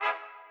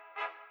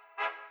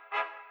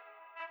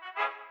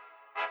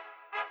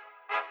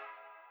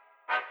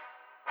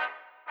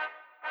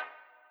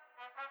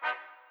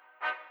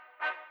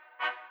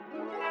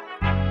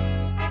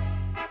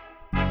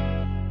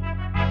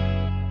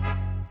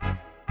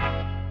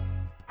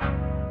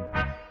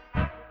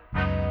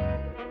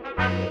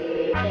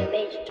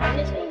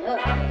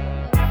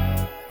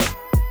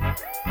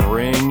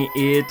Bring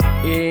it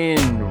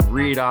in.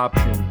 Read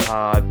Option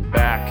Pod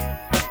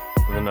back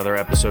with another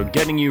episode,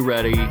 getting you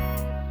ready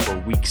for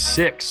week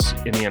 6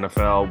 in the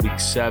NFL, week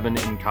 7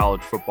 in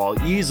college football.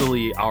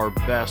 Easily our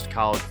best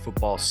college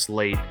football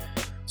slate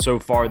so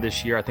far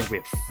this year. I think we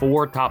have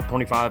 4 top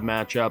 25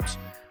 matchups,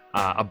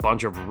 a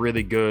bunch of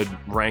really good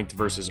ranked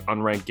versus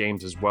unranked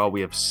games as well.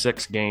 We have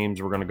 6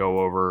 games we're going to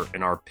go over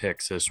in our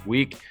picks this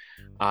week.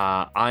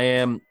 I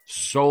am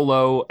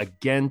solo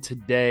again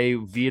today.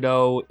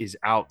 Vito is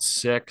out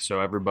sick, so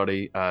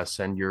everybody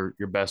send your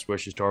best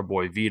wishes to our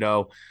boy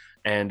Vito.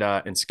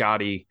 And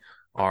Scotty,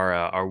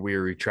 our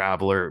weary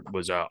traveler,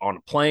 was on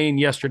a plane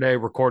yesterday,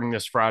 recording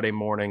this Friday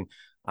morning.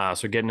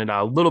 So getting it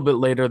out a little bit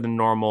later than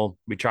normal.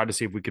 We tried to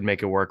see if we could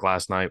make it work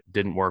last night.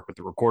 Didn't work with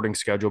the recording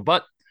schedule,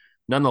 but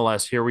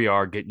nonetheless, here we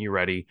are getting you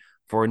ready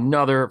for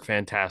another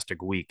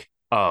fantastic week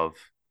of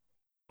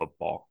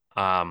football.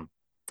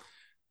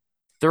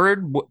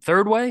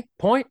 Third way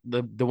point,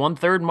 the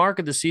 1/3 mark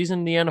of the season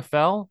in the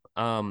NFL,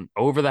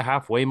 over the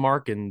halfway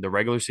mark in the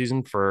regular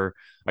season for,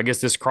 I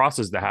guess this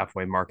crosses the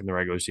halfway mark in the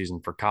regular season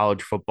for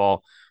college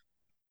football.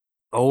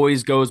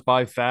 Always goes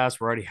by fast.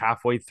 We're already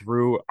halfway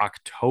through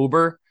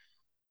October,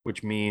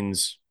 which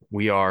means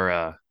we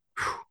are,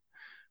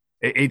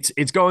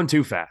 it's going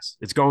too fast.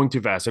 It's going too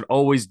fast. It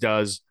always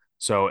does.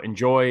 So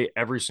enjoy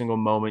every single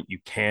moment you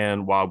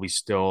can while we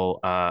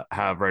still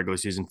have regular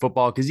season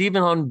football. Because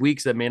even on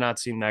weeks that may not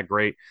seem that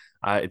great,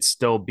 it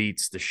still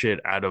beats the shit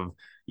out of,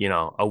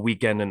 a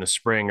weekend in the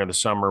spring or the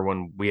summer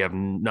when we have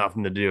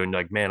nothing to do. And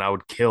like, man, I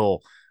would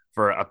kill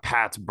for a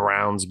Pats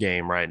Browns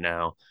game right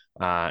now.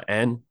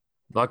 And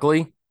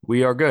luckily,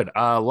 we are good.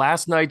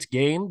 Last night's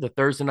game, the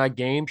Thursday night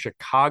game,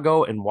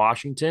 Chicago and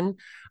Washington.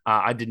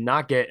 I did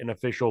not get an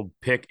official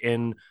pick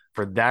in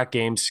for that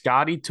game.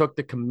 Scotty took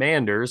the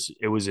Commanders.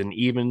 It was an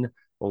even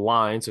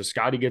line, so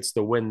Scotty gets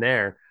the win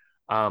there.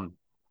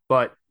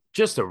 But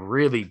just a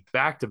really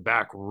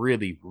back-to-back,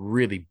 really,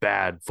 really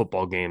bad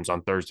football games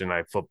on Thursday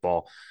Night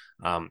Football.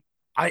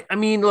 I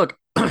mean, look,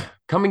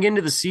 coming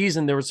into the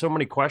season, there were so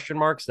many question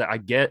marks that I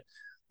get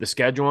the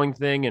scheduling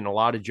thing, and a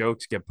lot of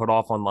jokes get put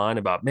off online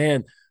about,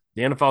 man,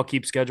 the NFL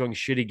keeps scheduling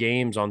shitty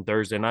games on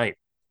Thursday night.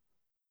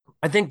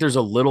 I think there's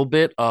a little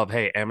bit of,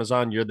 hey,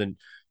 Amazon, you're the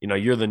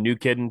new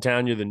kid in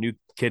town, you're the new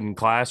kid in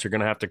class. You're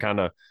going to have to kind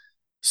of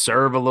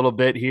serve a little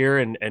bit here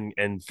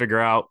and figure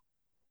out,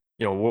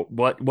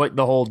 what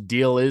the whole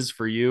deal is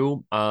for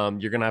you.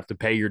 You're going to have to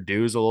pay your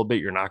dues a little bit.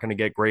 You're not going to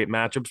get great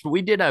matchups, but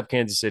we did have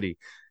Kansas City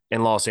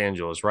and Los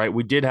Angeles, right?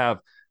 We did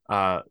have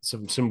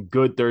some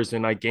good Thursday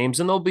night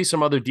games, and there'll be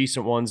some other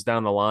decent ones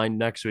down the line.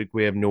 Next week,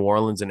 we have New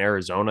Orleans and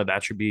Arizona.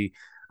 That should be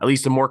at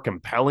least a more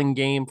compelling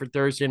game for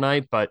Thursday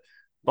night, but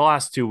the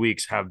last 2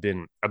 weeks have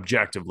been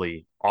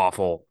objectively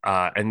awful.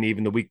 And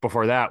even the week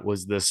before that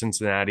was the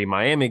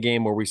Cincinnati-Miami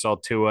game where we saw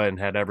Tua and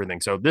had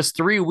everything. So this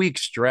 3-week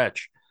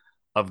stretch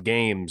of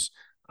games,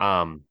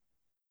 the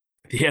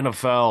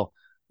NFL,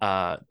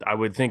 I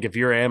would think if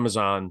you're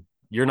Amazon,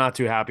 you're not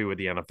too happy with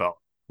the NFL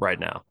right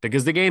now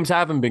because the games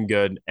haven't been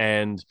good.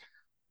 And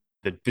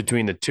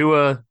between the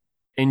Tua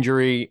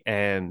injury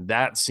and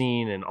that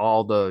scene and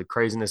all the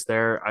craziness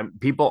there,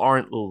 people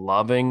aren't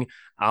loving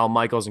Al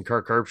Michaels and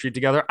Kirk Herbstreit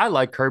together. I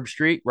like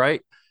Herbstreit,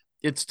 right?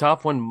 It's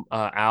tough when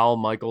Al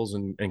Michaels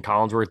and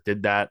Collinsworth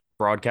did that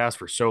broadcast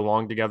for so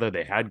long together.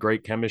 They had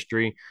great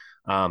chemistry.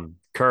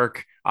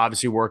 Kirk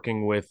obviously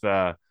working with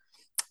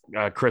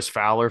Chris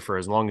Fowler for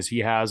as long as he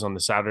has on the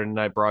Saturday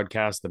night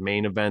broadcast, the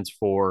main events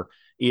for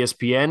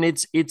ESPN.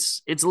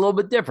 It's a little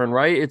bit different,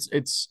 right?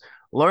 It's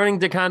learning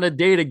to kind of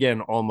date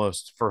again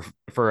almost for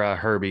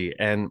Herbie.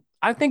 And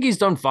I think he's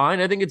done fine.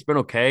 I think it's been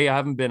okay. I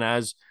haven't been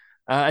as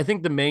I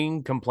think the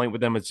main complaint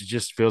with them is it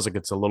just feels like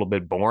it's a little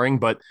bit boring,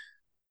 but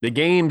the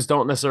games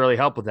don't necessarily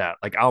help with that.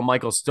 Like Al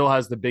Michaels still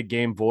has the big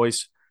game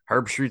voice.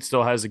 Herbstreit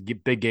still has a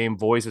big game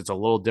voice. It's a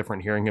little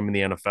different hearing him in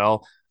the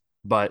NFL,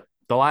 but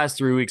the last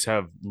 3 weeks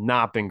have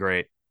not been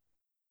great.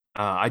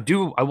 I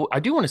do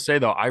want to say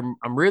though, I'm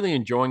really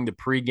enjoying the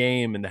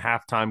pregame and the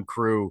halftime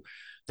crew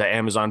that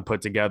Amazon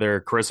put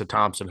together. Carissa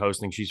Thompson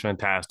hosting. She's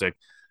fantastic.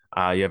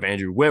 You have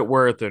Andrew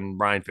Whitworth and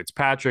Ryan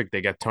Fitzpatrick.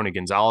 They got Tony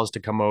Gonzalez to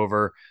come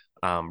over.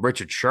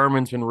 Richard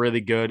Sherman's been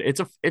really good.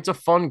 It's a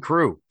fun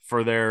crew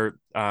for their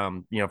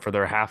for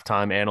their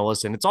halftime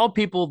analysts, and it's all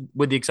people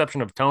with the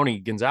exception of Tony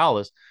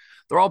Gonzalez.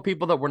 They're all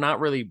people that we're not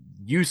really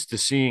used to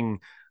seeing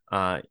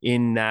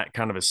in that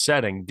kind of a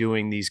setting,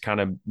 doing these kind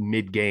of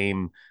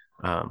mid-game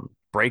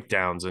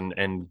breakdowns.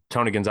 And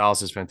Tony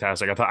Gonzalez is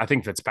fantastic. I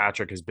think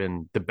Fitzpatrick has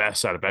been the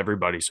best out of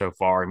everybody so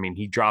far. I mean,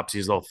 he drops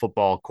these little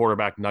football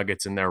quarterback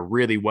nuggets in there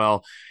really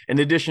well, in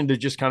addition to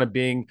just kind of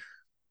being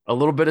a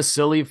little bit of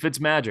silly Fitz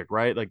magic,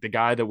 right? Like the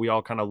guy that we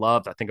all kind of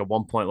loved. I think at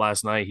one point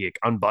last night, he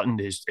unbuttoned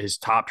his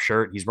top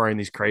shirt. He's wearing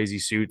these crazy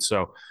suits.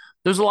 So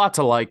there's a lot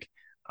to like.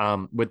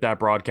 with that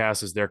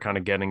broadcast as they're kind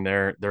of getting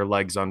their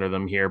legs under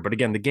them here. But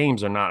again, the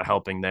games are not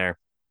helping there.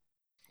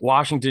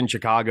 Washington,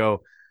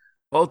 Chicago,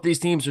 both these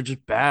teams are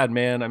just bad,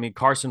 man. I mean,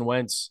 Carson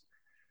Wentz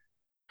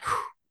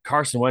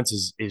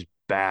is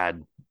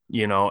bad,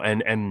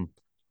 and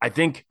I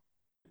think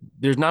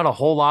there's not a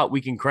whole lot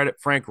we can credit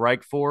Frank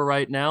Reich for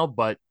right now,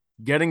 but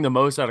getting the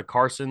most out of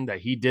Carson that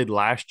he did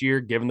last year,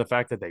 given the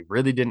fact that they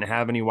really didn't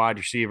have any wide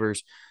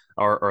receivers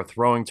or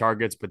throwing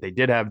targets, but they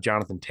did have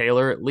Jonathan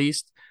Taylor at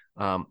least.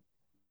 Um,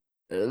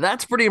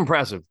 that's pretty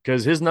impressive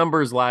because his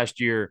numbers last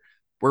year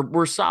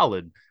were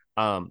solid.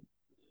 Um,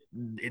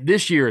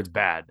 this year it's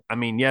bad. I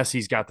mean, yes,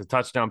 he's got the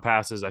touchdown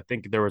passes. I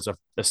think there was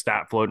a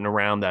stat floating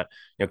around that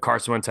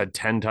Carson Wentz had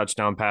 10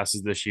 touchdown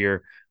passes this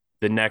year.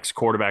 The next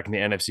quarterback in the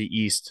NFC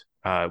East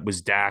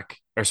was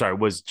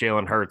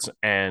Jalen Hurts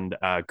and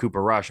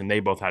Cooper Rush, and they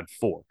both had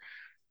 4.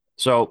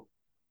 So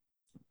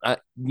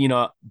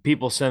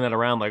people send that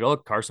around like, oh,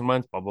 Carson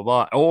Wentz, blah blah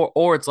blah,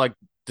 or it's like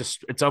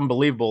just it's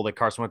unbelievable that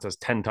Carson Wentz has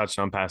 10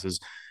 touchdown passes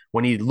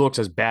when he looks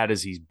as bad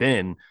as he's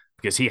been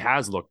because he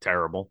has looked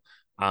terrible.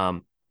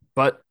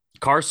 But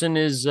Carson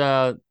is,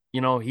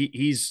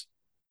 he's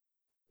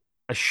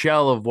a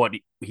shell of what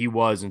he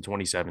was in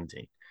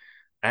 2017.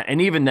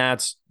 And even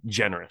that's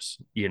generous.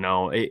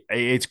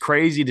 It's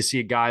crazy to see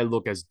a guy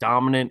look as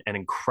dominant and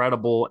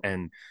incredible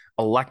and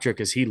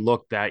electric as he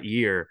looked that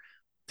year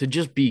to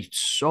just be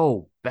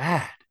so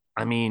bad.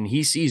 I mean,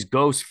 he sees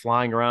ghosts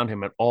flying around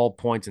him at all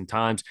points and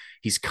times.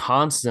 He's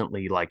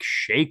constantly like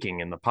shaking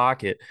in the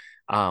pocket.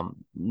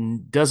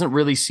 Doesn't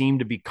really seem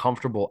to be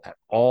comfortable at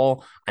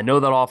all. I know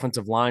that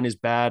offensive line is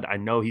bad. I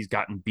know he's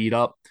gotten beat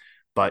up,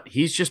 but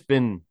he's just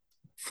been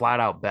flat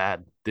out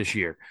bad this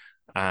year.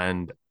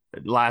 And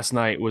last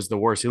night was the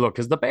worst he looked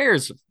because the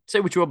Bears,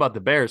 say what you will about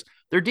the Bears,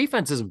 their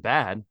defense isn't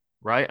bad,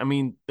 right? I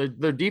mean,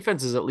 their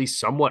defense is at least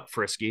somewhat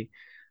frisky,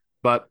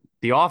 but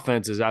the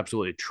offense is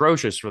absolutely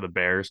atrocious for the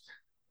Bears.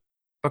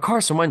 But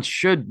Carson Wentz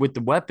should, with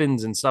the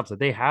weapons and stuff that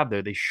they have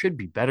there, they should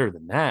be better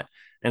than that.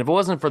 And if it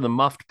wasn't for the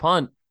muffed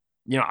punt,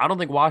 I don't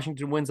think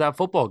Washington wins that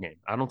football game.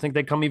 I don't think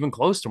they come even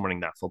close to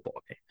winning that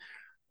football game.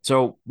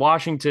 So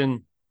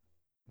Washington,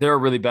 they're a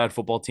really bad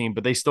football team,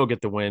 but they still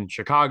get the win.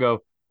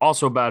 Chicago,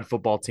 also a bad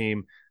football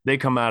team. They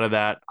come out of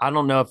that. I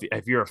don't know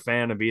if you're a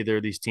fan of either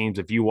of these teams,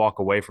 if you walk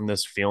away from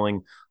this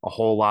feeling a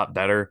whole lot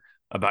better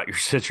about your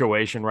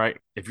situation, right?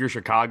 If you're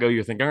Chicago,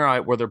 you're thinking, all right,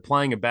 well, they're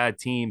playing a bad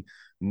team.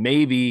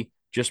 Maybe,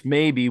 just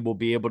maybe, we'll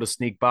be able to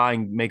sneak by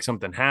and make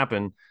something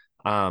happen.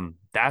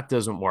 That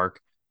doesn't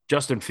work.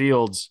 Justin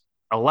Fields,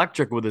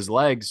 electric with his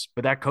legs,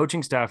 but that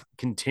coaching staff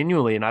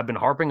continually, and I've been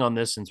harping on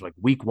this since like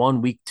week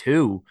 1, week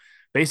 2,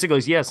 basically,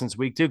 yeah, since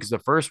week 2, because the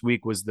first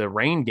week was the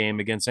rain game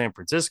against San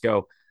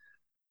Francisco.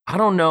 I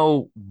don't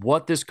know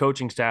what this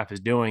coaching staff is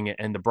doing.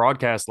 And the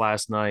broadcast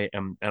last night,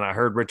 and I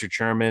heard Richard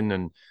Sherman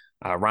and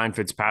Ryan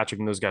Fitzpatrick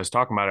and those guys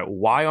talking about it.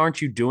 Why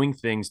aren't you doing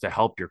things to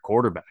help your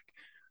quarterback?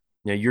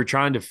 You're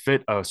trying to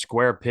fit a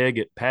square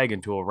peg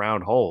into a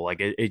round hole.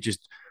 Like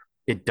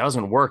it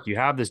doesn't work. You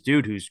have this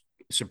dude who's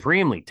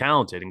supremely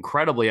talented,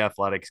 incredibly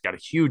athletic. He's got a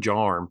huge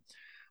arm.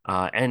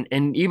 And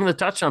even the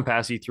touchdown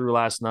pass he threw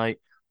last night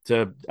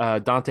to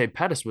Dante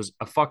Pettis was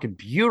a fucking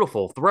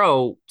beautiful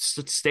throw.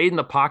 Stayed in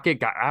the pocket,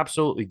 got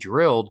absolutely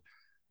drilled.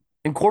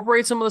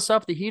 Incorporate some of the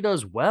stuff that he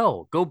does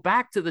well. Go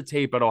back to the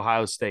tape at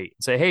Ohio State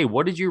and say, hey,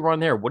 what did you run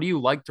there? What do you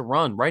like to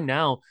run? Right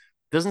now,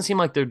 it doesn't seem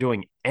like they're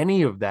doing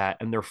any of that,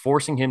 and they're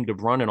forcing him to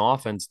run an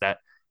offense that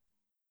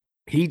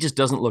he just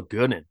doesn't look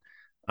good in.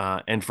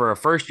 And for a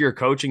first-year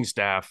coaching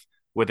staff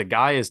with a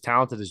guy as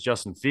talented as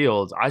Justin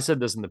Fields, I said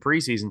this in the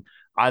preseason,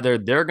 either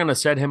they're going to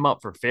set him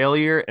up for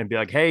failure and be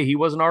like, hey, he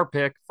wasn't our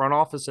pick. Front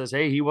office says,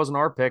 hey, he wasn't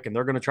our pick, and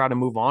they're going to try to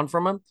move on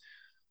from him.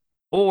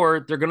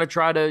 Or they're going to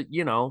try to,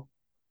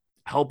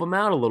 help him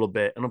out a little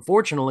bit. And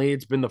unfortunately,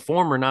 it's been the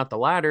former, not the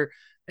latter.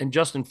 And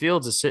Justin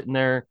Fields is sitting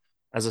there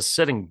as a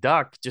sitting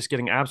duck, just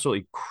getting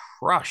absolutely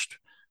crushed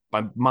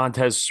by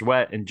Montez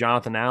Sweat and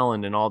Jonathan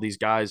Allen and all these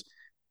guys.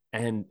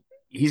 And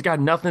he's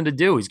got nothing to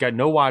do. He's got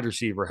no wide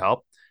receiver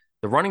help.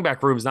 The running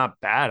back room is not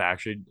bad,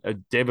 actually.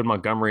 David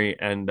Montgomery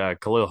and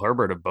Khalil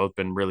Herbert have both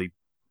been really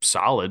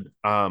solid.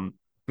 But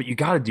you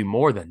got to do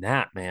more than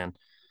that, man.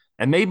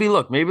 And maybe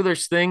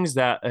there's things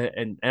that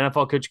an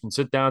NFL coach can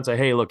sit down and say,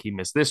 hey, look, he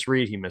missed this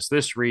read, he missed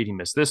this read, he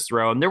missed this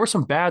throw. And there were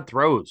some bad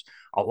throws,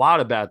 a lot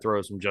of bad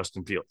throws from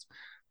Justin Fields.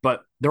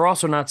 But they're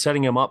also not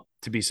setting him up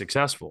to be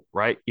successful,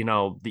 right?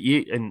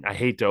 And I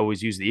hate to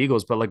always use the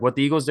Eagles, but like what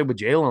the Eagles did with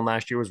Jalen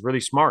last year was really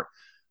smart.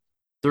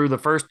 Through the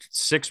first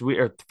 6 weeks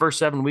or first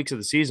 7 weeks of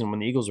the season,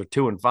 when the Eagles are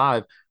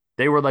 2-5,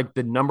 they were like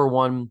the number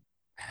one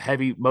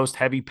most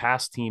heavy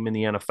pass team in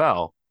the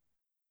NFL.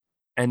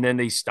 And then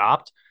they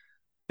stopped.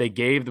 They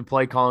gave the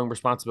play calling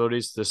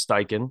responsibilities to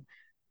Steichen,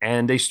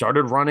 and they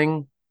started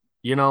running,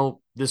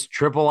 this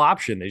triple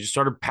option. They just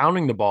started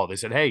pounding the ball. They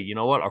said, hey, you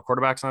know what? Our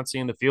quarterback's not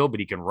seeing the field, but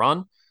he can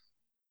run.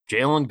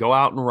 Jalen, go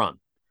out and run.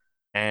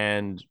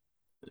 And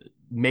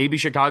maybe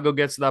Chicago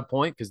gets to that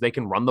point because they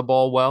can run the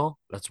ball well.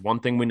 That's one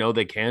thing we know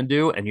they can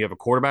do. And you have a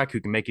quarterback who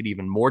can make it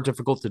even more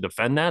difficult to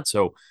defend that.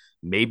 So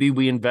maybe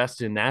we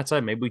invest in that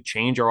side. Maybe we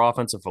change our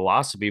offensive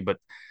philosophy. But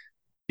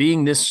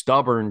being this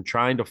stubborn,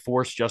 trying to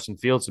force Justin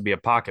Fields to be a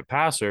pocket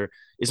passer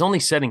is only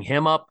setting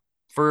him up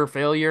for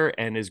failure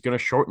and is going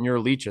to shorten your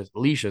leash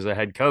as a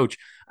head coach,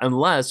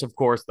 unless, of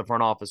course, the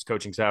front office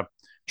coaching staff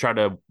try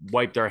to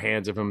wipe their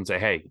hands of him and say,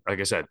 hey, like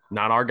I said,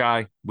 not our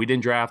guy. We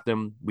didn't draft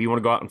him. We want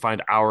to go out and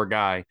find our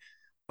guy.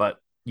 But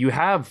you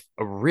have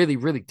a really,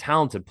 really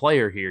talented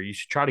player here. You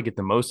should try to get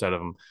the most out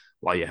of him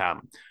while you have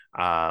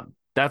him.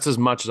 That's as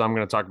much as I'm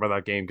going to talk about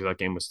that game because that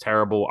game was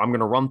terrible. I'm going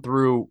to run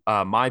through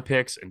my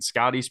picks and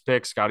Scotty's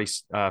picks. Scotty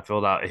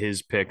filled out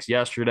his picks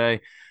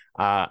yesterday.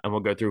 And we'll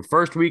go through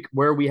first week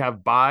where we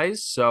have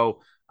buys.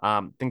 So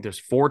I think there's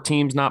 4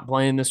 teams not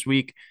playing this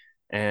week.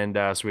 And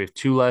so we have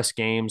 2 less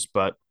games,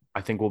 but I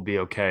think we'll be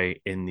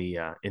okay in the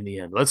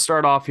end. Let's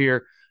start off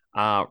here.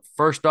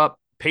 First up,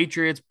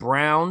 Patriots,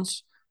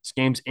 Browns. This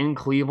game's in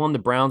Cleveland. The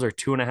Browns are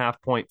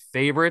 2.5-point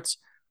favorites.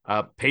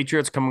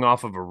 Patriots coming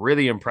off of a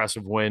really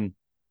impressive win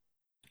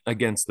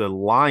against the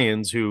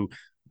Lions, who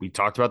we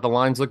talked about the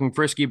Lions looking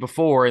frisky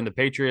before, and the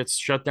Patriots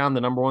shut down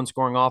the number 1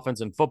 scoring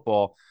offense in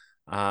football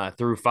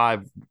through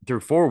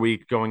 4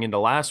 week going into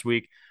last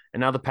week. And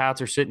now the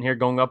Pats are sitting here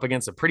going up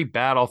against a pretty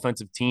bad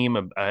offensive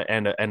team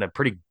and a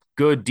pretty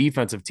good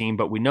defensive team,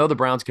 but we know the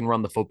Browns can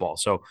run the football.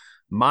 So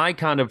my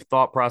kind of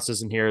thought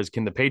process in here is,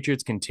 can the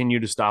Patriots continue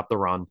to stop the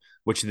run,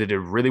 which they did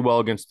really well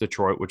against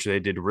Detroit, which they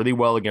did really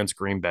well against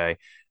Green Bay.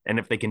 And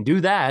if they can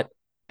do that,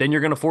 then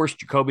you're going to force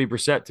Jacoby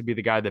Brissett to be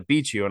the guy that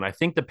beats you. And I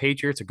think the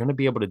Patriots are going to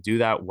be able to do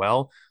that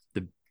well.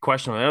 The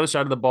question on the other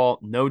side of the ball,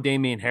 no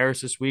Damian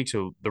Harris this week.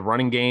 So the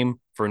running game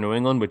for New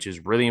England, which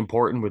is really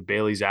important with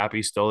Bailey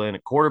Zappi still in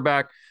at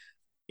quarterback,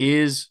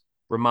 is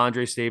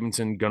Ramondre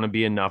Stevenson going to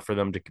be enough for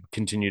them to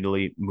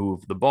continually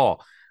move the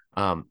ball?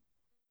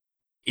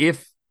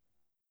 If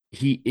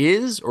he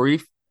is, or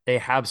if they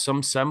have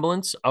some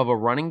semblance of a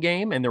running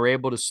game and they're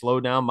able to slow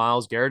down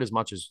Myles Garrett as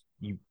much as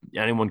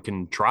anyone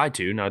can try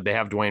to. Now, they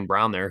have Dwayne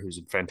Brown there, who's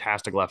a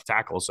fantastic left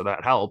tackle, so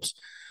that helps.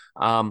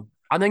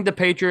 I think the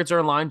Patriots are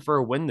in line for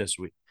a win this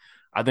week.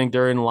 I think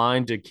they're in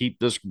line to keep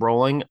this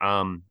rolling.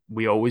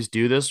 We always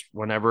do this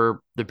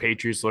whenever the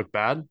Patriots look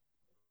bad.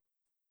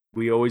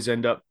 We always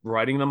end up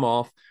writing them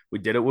off. We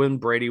did it when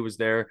Brady was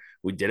there.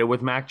 We did it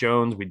with Mac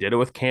Jones. We did it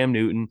with Cam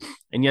Newton.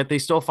 And yet they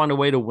still find a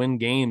way to win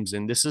games.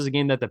 And this is a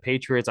game that the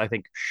Patriots, I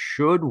think,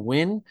 should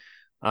win.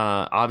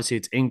 Obviously,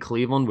 it's in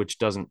Cleveland, which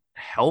doesn't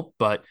help,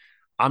 but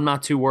I'm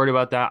not too worried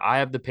about that. I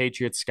have the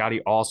Patriots.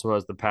 Scotty also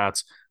has the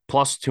Pats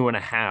plus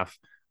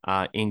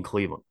 2.5 in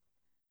Cleveland.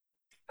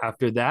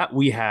 After that,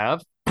 we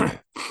have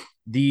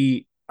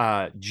the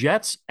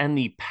Jets and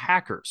the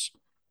Packers.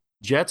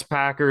 Jets,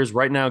 Packers,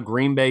 right now,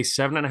 Green Bay,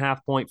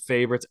 7.5-point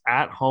favorites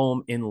at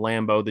home in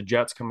Lambeau. The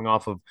Jets coming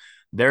off of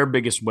their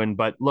biggest win.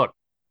 But look,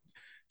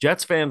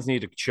 Jets fans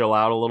need to chill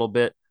out a little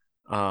bit.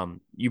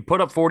 You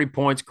put up 40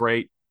 points,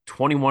 great.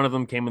 21 of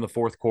them came in the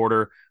fourth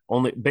quarter.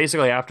 Only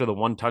basically after the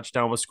 1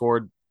 touchdown was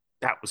scored,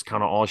 that was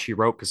kind of all she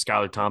wrote because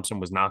Skylar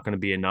Thompson was not going to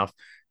be enough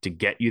to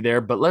get you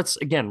there. But let's,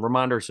 again,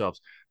 remind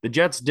ourselves, the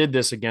Jets did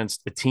this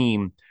against a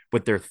team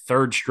with their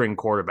 3rd string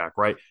quarterback,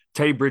 right?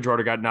 Teddy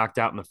Bridgewater got knocked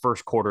out in the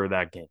first quarter of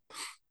that game.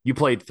 You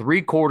played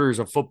 3 quarters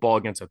of football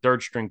against a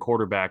 3rd string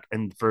quarterback.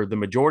 And for the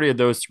majority of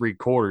those 3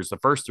 quarters, the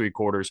first 3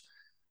 quarters,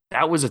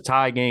 that was a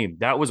tie game.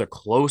 That was a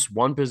close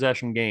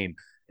 1-possession game.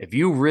 If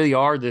you really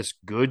are this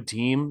good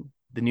team,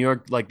 the New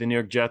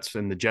York Jets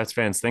and the Jets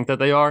fans think that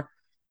they are,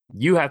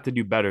 you have to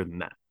do better than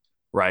that,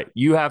 right?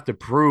 You have to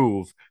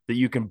prove that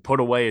you can put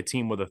away a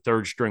team with a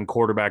 3rd string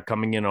quarterback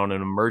coming in on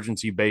an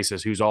emergency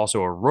basis, who's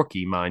also a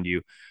rookie, mind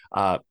you.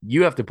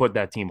 You have to put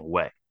that team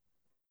away.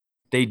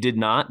 They did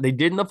not. They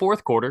did in the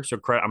fourth quarter. So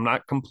I'm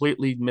not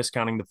completely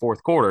miscounting the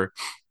fourth quarter,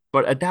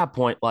 but at that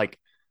point, like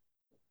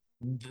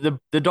the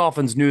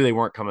Dolphins knew they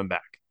weren't coming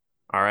back.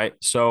 All right.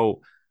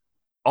 So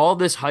all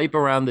this hype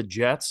around the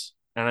Jets,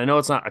 and I know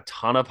it's not a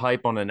ton of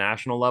hype on a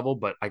national level,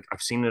 but I've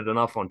seen it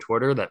enough on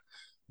Twitter that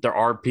there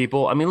are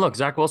people. I mean, look,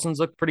 Zach Wilson's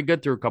looked pretty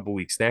good through a couple of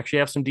weeks. They actually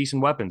have some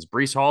decent weapons.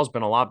 Breece Hall's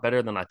been a lot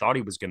better than I thought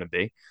he was going to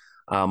be.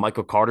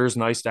 Michael Carter's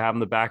nice to have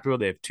in the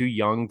backfield. They have 2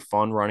 young,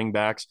 fun running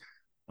backs.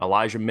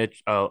 Elijah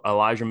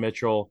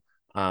Mitchell,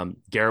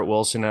 Garrett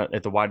Wilson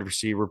at the wide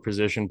receiver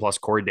position, plus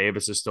Corey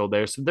Davis is still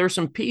there. So there's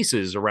some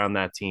pieces around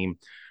that team.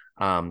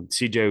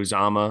 CJ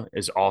Uzama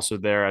is also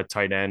there at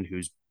tight end,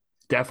 who's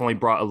definitely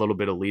brought a little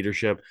bit of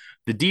leadership.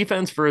 The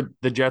defense for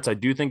the Jets, I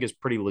do think, is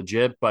pretty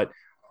legit, but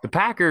the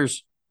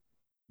Packers,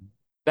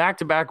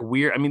 back-to-back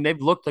weird. I mean,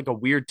 they've looked like a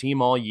weird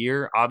team all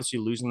year. Obviously,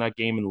 losing that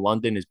game in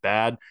London is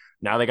bad.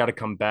 Now they got to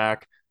come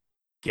back,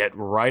 get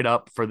right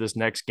up for this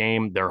next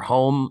game. They're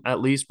home at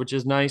least, which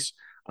is nice.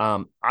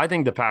 I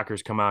think the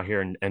Packers come out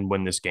here and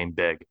win this game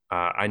big.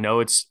 I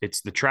know it's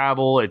the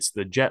travel, it's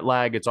the jet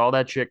lag, it's all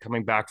that shit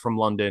coming back from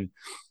London,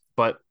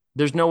 but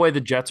there's no way the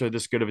Jets are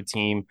this good of a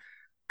team.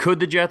 Could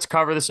the Jets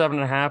cover the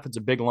 7.5? It's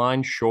a big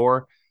line,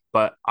 sure.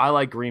 but I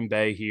like Green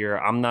Bay here.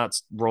 I'm not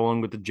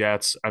rolling with the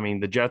Jets. I mean,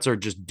 the Jets are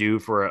just due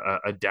for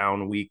a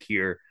down week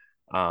here.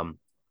 Um,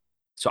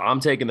 so I'm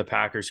taking the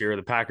Packers here.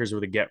 The Packers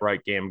with a get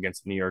right game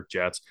against the New York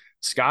Jets.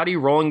 Scotty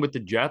rolling with the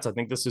Jets. I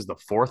think this is the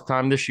fourth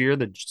time this year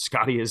that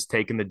Scotty has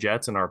taken the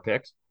Jets in our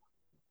picks.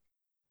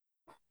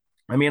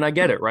 I mean, I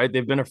get it, right?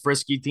 They've been a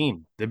frisky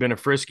team. They've been a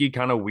frisky,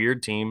 kind of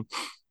weird team.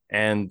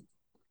 And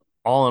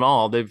all in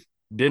all, they've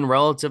been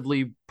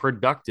relatively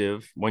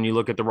productive when you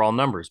look at the raw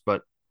numbers.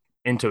 But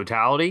in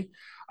totality,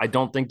 I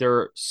don't think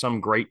they're some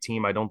great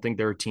team. I don't think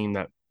they're a team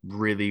that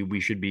really we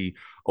should be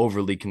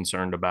overly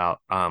concerned about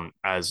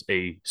as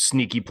a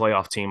sneaky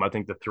playoff team. I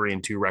think the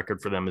 3-2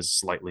 record for them is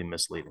slightly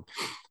misleading.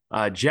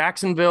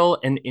 Jacksonville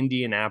and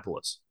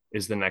Indianapolis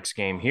is the next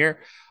game here.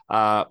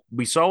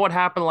 We saw what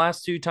happened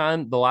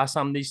the last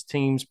time these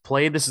teams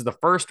played. This is the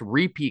first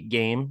repeat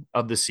game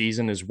of the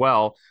season as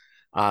well.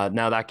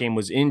 Now that game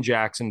was in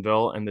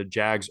Jacksonville, and the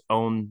Jags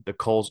own the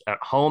Colts at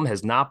home.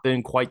 Has not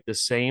been quite the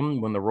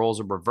same when the roles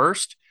are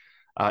reversed.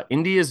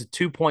 Indy is a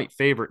 2-point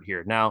favorite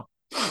here. Now,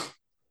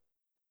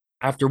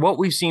 after what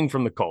we've seen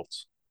from the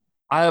Colts,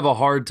 I have a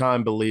hard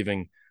time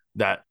believing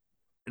that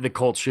the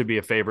Colts should be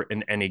a favorite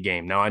in any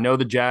game. Now, I know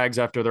the Jags,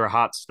 after their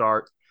hot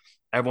start,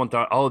 everyone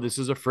thought, oh, this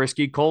is a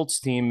frisky Colts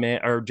team,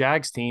 man, or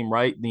Jags team,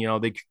 right? You know,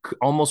 they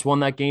almost won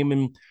that game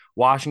in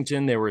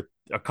Washington. They were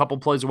a couple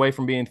plays away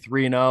from being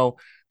 3-0.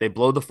 They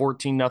blow the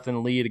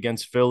 14-0 lead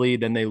against Philly.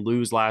 Then they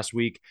lose last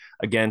week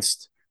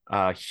against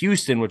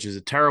Houston, which is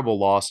a terrible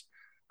loss.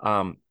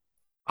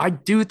 I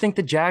do think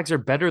the Jags are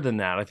better than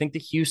that. I think the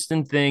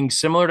Houston thing,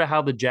 similar to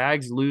how the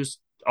Jags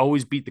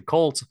always beat the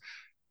Colts,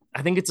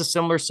 I think it's a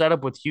similar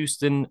setup with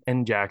Houston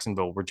and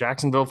Jacksonville, where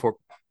Jacksonville, for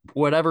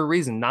whatever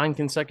reason, 9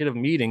 consecutive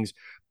meetings,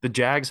 the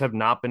Jags have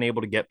not been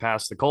able to get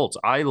past the Colts.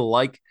 I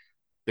like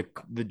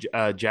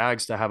the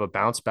Jags to have a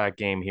bounce back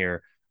game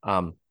here.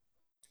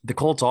 The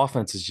Colts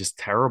offense is just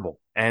terrible.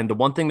 And the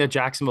one thing that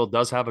Jacksonville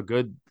does have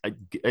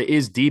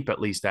is deep at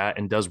least at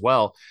and does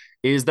well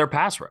is their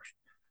pass rush.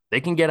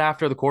 They can get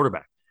after the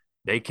quarterback.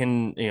 They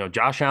can,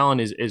 Josh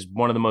Allen is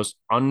one of the most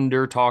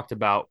under talked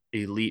about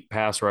elite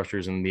pass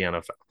rushers in the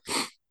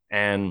NFL.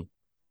 And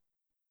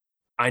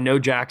I know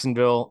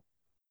Jacksonville,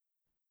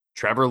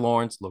 Trevor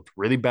Lawrence looked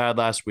really bad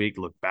last week,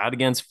 looked bad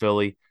against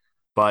Philly,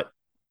 but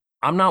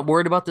I'm not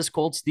worried about this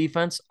Colts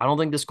defense. I don't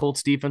think this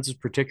Colts defense is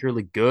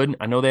particularly good.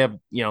 I know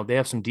they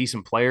have some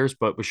decent players,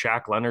 but with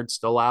Shaq Leonard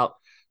still out,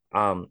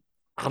 I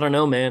don't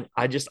know, man.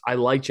 I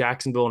like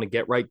Jacksonville in a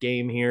get right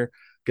game here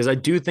because I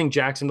do think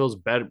Jacksonville's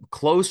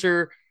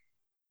closer.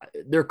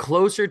 They're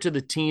closer to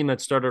the team that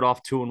started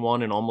off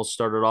 2-1 and almost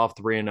started off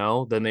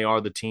 3-0 than they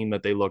are the team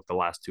that they looked the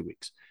last 2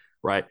 weeks,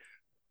 right?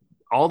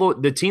 Although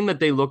the team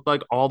that they looked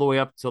like all the way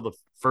up till the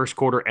first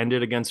quarter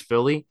ended against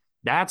Philly,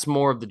 that's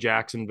more of the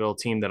Jacksonville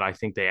team that I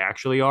think they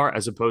actually are,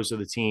 as opposed to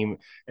the team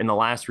in the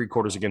last 3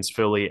 quarters against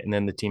Philly and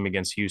then the team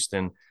against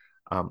Houston.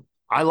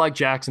 I like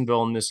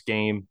Jacksonville in this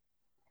game.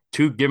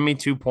 Give me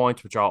 2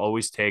 points, which I'll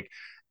always take.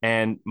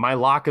 And my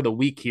lock of the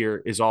week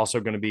here is also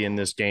going to be in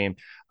this game.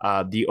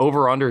 The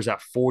over-under is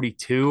at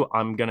 42.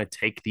 I'm going to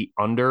take the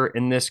under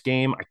in this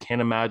game. I can't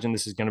imagine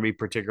this is going to be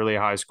particularly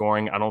high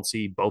scoring. I don't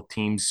see both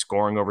teams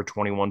scoring over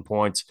 21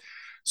 points.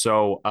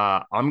 So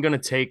I'm going to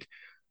take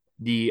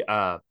the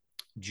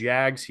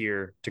Jags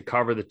here to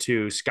cover the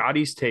 2.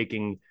 Scotty's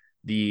taking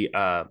the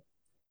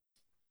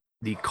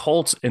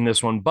Colts in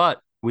this one, but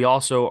we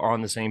also are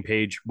on the same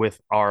page with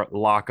our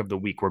lock of the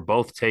week. We're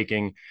both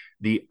taking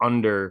the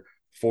under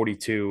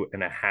 42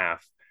 and a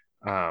half.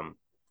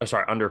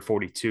 Under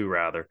 42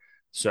 rather.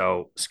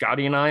 So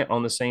Scotty and I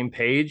on the same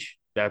page.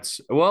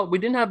 We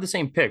didn't have the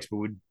same picks, but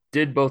we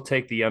did both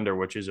take the under,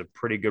 which is a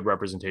pretty good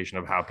representation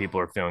of how people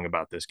are feeling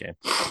about this game.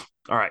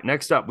 All right,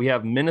 next up we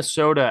have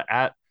Minnesota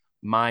at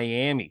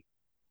Miami.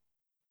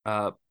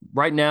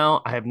 Right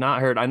now, I have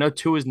not heard. I know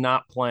Tua is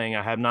not playing.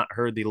 I have not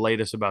heard the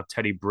latest about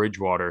Teddy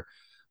Bridgewater.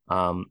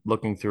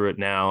 Looking through it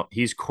now,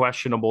 he's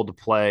questionable to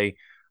play.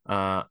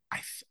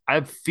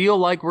 I feel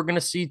like we're going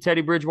to see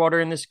Teddy Bridgewater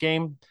in this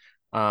game.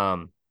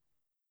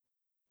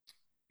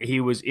 He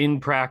was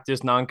in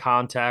practice,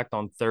 non-contact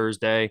on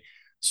Thursday,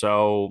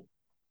 so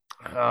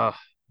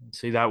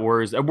see that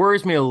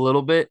worries me a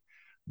little bit.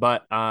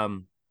 But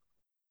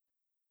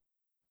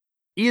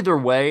either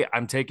way,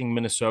 I'm taking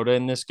Minnesota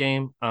in this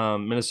game.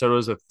 Minnesota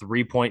is a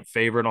 3-point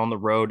favorite on the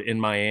road in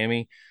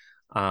Miami.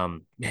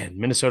 Man,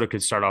 Minnesota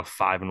could start off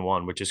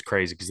 5-1, which is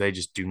crazy because they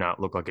just do not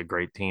look like a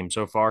great team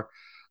so far.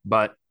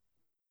 But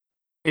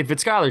if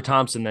it's Skylar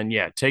Thompson, then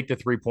yeah, take the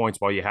 3 points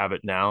while you have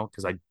it now,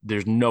 because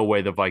there's no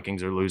way the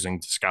Vikings are losing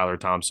to Skylar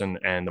Thompson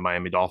and the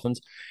Miami Dolphins.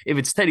 If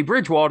it's Teddy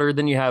Bridgewater,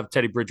 then you have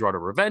Teddy Bridgewater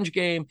revenge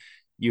game.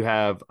 You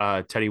have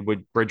Teddy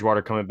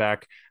Bridgewater coming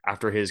back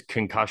after his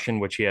concussion,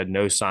 which he had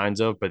no signs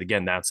of. But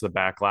again, that's the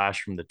backlash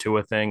from the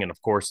Tua thing. And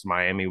of course,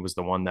 Miami was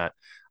the one that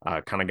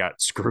kind of got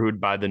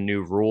screwed by the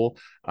new rule.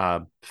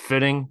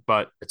 Fitting,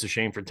 but it's a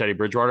shame for Teddy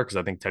Bridgewater because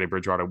I think Teddy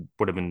Bridgewater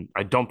would have been,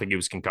 I don't think he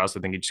was concussed. I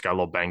think he just got a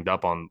little banged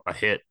up on a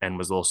hit and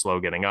was a little slow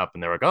getting up.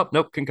 And they're like, oh,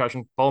 nope,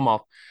 concussion, pull him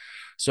off.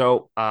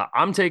 So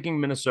I'm taking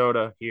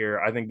Minnesota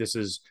here. I think this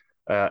is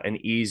an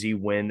easy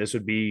win. This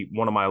would be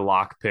one of my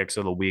lock picks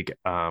of the week.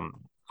 Like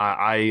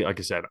I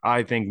said,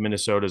 I think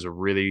Minnesota is a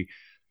really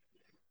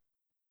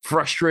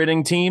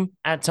frustrating team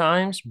at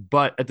times,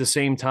 but at the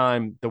same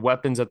time, the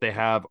weapons that they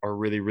have are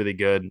really, really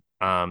good.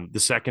 The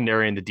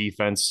secondary and the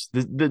defense,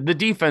 the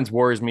defense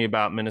worries me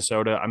about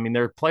Minnesota. I mean,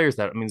 there are players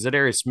that, I mean,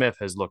 Zadarius Smith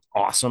has looked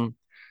awesome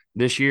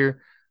this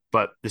year,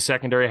 but the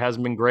secondary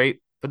hasn't been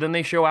great. But then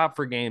they show out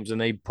for games and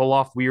they pull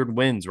off weird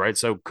wins, right?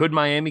 So could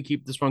Miami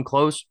keep this one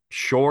close?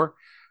 Sure.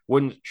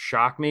 Wouldn't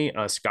shock me.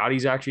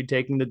 Scotty's actually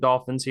taking the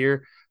Dolphins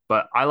here,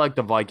 but I like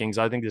the Vikings.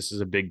 I think this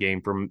is a big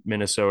game for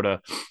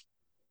Minnesota.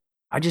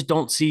 I just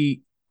don't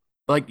see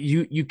like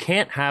you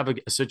can't have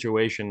a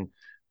situation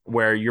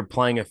where you're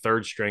playing a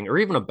third string or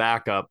even a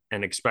backup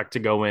and expect to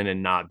go in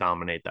and not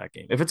dominate that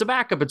game. If it's a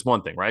backup, it's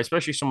one thing, right?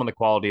 Especially someone the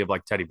quality of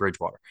like Teddy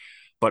Bridgewater.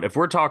 But if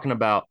we're talking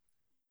about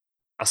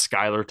a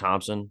Skylar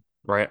Thompson,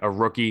 right, a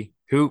rookie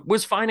who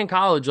was fine in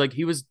college, like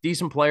he was a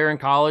decent player in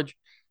college,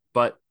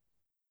 but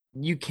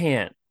you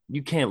can't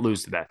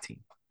lose to that team,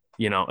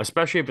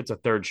 especially if it's a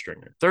third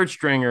stringer. Third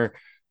stringer,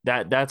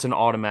 that's an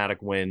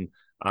automatic win.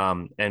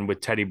 And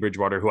with Teddy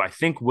Bridgewater, who I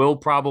think will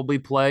probably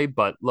play,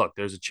 but look,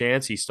 there's a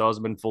chance he still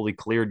hasn't been fully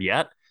cleared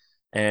yet,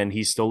 and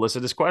he's still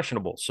listed as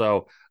questionable.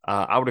 So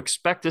I would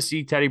expect to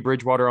see Teddy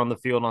Bridgewater on the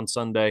field on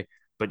Sunday.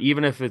 But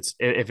even if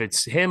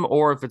it's him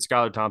or if it's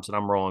Skylar Thompson,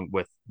 I'm rolling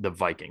with the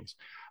Vikings.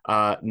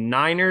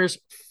 Niners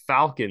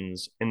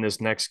Falcons in this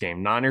next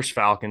game. Niners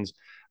Falcons.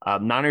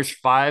 Niners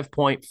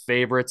 5-point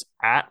favorites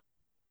at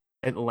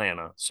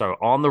Atlanta. So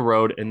on the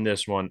road in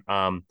this one.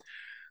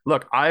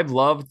 Look, I've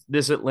loved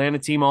this Atlanta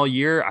team all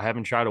year. I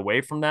haven't shied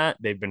away from that.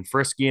 They've been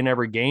frisky in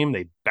every game.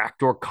 They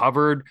backdoor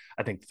covered,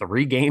 I think,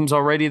 3 games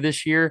already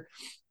this year.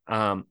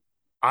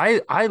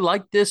 I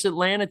like this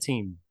Atlanta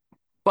team,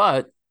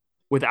 but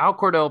without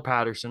Cordell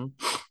Patterson,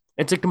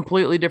 it's a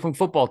completely different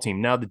football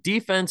team. Now, the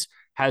defense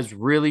has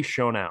really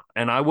shown out,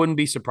 and I wouldn't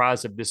be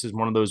surprised if this is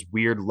one of those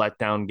weird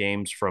letdown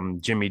games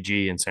from Jimmy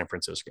G in San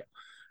Francisco,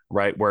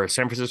 right? Where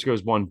San Francisco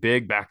has won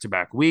big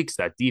back-to-back weeks.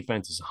 That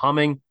defense is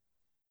humming,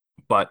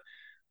 but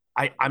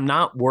I'm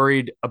not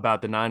worried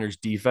about the Niners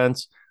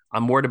defense.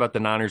 I'm worried about the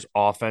Niners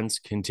offense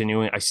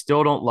continuing. I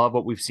still don't love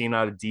what we've seen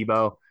out of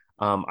Debo.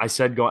 I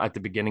said go at the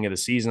beginning of the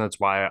season. That's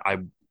why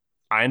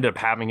I ended up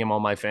having him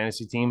on my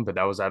fantasy team, but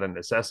that was out of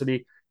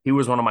necessity. He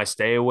was one of my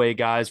stay away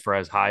guys for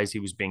as high as he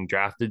was being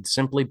drafted,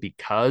 simply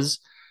because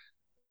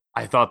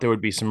I thought there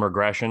would be some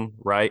regression,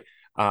 right?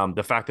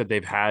 The fact that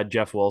they've had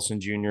Jeff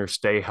Wilson Jr.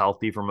 stay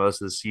healthy for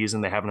most of the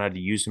season, they haven't had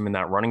to use him in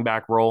that running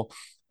back role.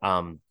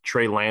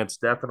 Trey Lance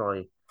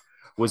definitely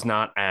was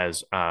not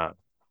as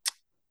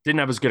didn't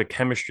have as good a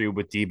chemistry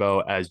with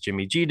Debo as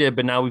Jimmy G did,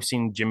 but now we've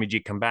seen Jimmy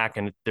G come back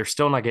and they're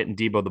still not getting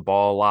Debo the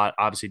ball a lot.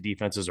 Obviously,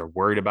 defenses are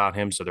worried about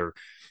him, so they're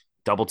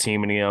double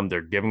teaming him.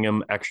 They're giving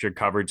him extra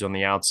coverage on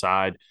the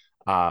outside.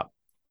 But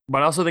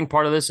I also think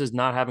part of this is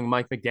not having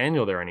Mike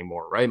McDaniel there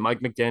anymore, right? Mike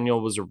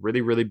McDaniel was a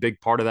really, really big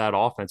part of that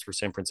offense for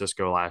San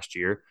Francisco last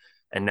year.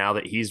 And now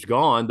that he's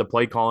gone, the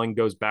play calling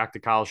goes back to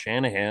Kyle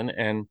Shanahan.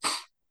 And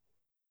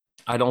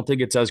I don't think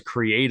it's as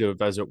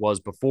creative as it was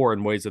before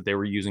in ways that they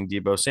were using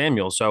Debo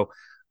Samuel. So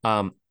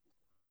um,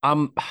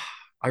 I'm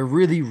I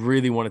really,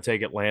 really want to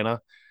take Atlanta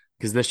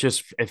because this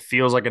just it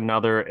feels like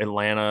another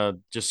Atlanta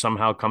just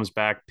somehow comes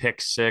back,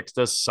 pick six,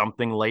 does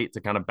something late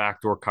to kind of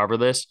backdoor cover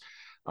this.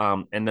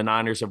 And the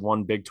Niners have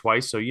won big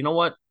twice. So you know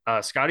what?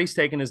 Scotty's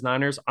taking his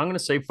Niners. I'm gonna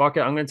say fuck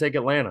it. I'm gonna take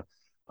Atlanta.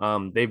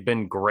 They've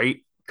been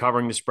great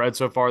covering the spread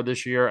so far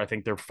this year. I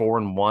think they're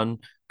 4-1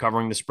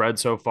 covering the spread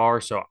so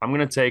far. So I'm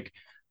gonna take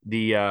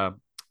the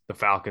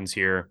Falcons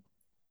here,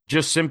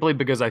 just simply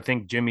because I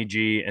think Jimmy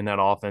G and that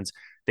offense,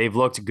 they've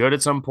looked good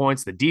at some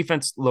points. The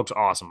defense looks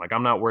awesome. Like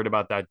I'm not worried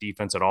about that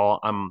defense at all.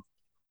 I'm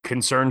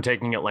concerned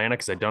taking Atlanta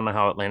because I don't know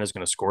how Atlanta's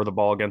going to score the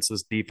ball against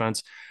this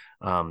defense,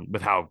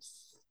 with how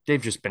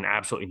they've just been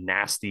absolutely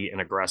nasty and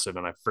aggressive.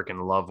 And I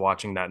freaking love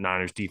watching that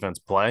Niners defense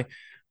play.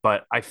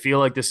 But I feel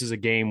like this is a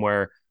game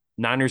where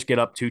Niners get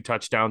up 2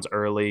 touchdowns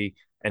early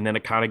and then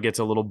it kind of gets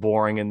a little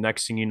boring. And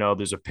next thing you know,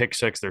 there's a pick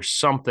six. There's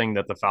something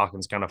that the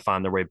Falcons kind of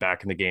find their way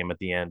back in the game at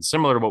the end,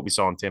 similar to what we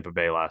saw in Tampa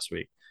Bay last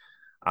week.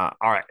 All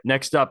right,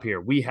 next up here,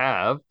 we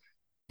have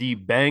the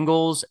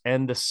Bengals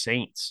and the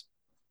Saints.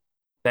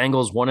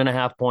 Bengals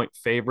 1.5-point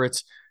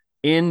favorites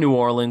in New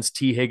Orleans.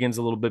 T. Higgins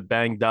a little bit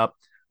banged up.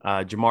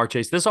 Jamar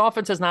Chase. This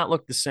offense has not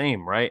looked the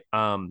same, right?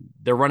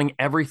 They're running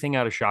everything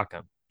out of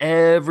shotgun.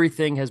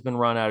 Everything has been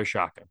run out of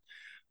shotgun.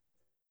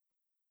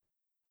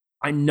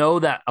 I know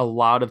that a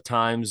lot of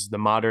times the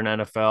modern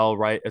NFL,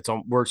 right?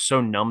 We're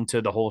so numb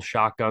to the whole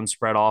shotgun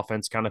spread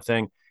offense kind of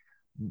thing.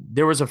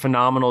 There was a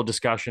phenomenal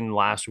discussion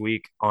last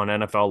week on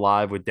NFL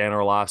Live with Dan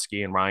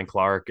Orlovsky and Ryan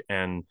Clark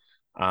and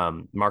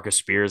Marcus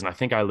Spears. And I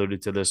think I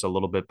alluded to this a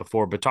little bit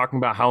before, but talking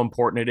about how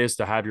important it is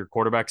to have your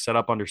quarterback set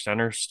up under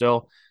center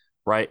still,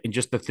 right? And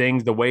just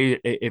the way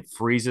it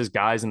freezes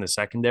guys in the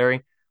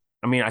secondary.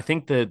 I mean, I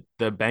think that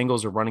the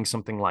Bengals are running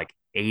something like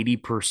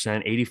 80%,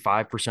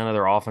 85% of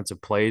their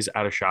offensive plays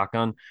out of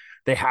shotgun.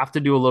 They have to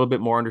do a little bit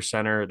more under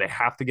center. They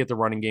have to get the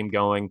running game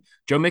going.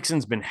 Joe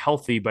Mixon's been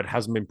healthy, but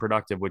hasn't been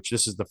productive, which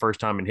this is the first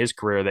time in his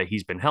career that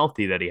he's been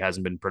healthy that he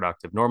hasn't been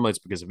productive. Normally it's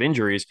because of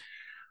injuries.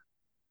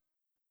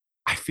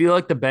 I feel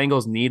like the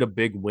Bengals need a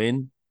big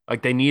win.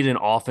 Like they need an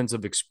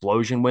offensive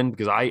explosion win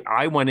because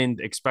I went in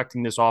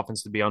expecting this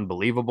offense to be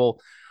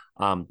unbelievable.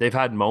 They've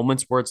had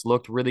moments where it's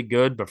looked really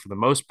good, but for the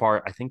most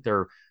part, I think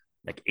they're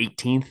like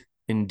 18th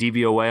in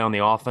DVOA on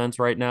the offense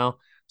right now.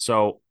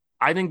 So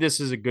I think this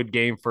is a good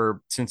game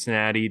for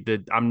Cincinnati.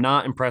 I'm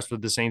not impressed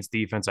with the Saints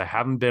defense. I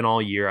haven't been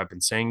all year. I've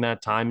been saying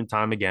that time and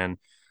time again.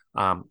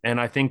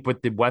 And I think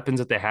with the weapons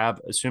that they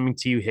have, assuming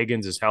T.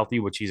 Higgins is healthy,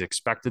 which he's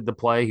expected to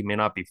play, he may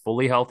not be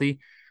fully healthy.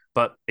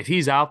 But if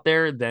he's out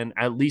there, then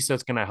at least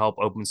that's going to help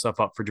open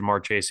stuff up for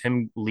Jamar Chase.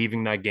 Him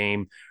leaving that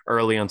game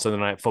early on Sunday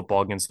Night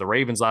Football against the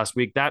Ravens last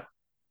week, that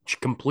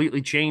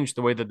completely changed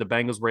the way that the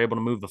Bengals were able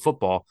to move the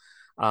football.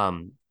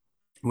 Um,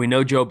 we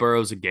know Joe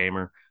Burrow's a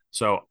gamer,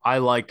 so I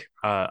like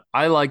the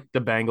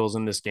Bengals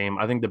in this game.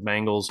 I think the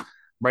Bengals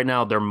right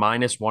now they're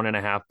minus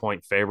 1.5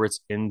 point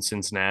favorites in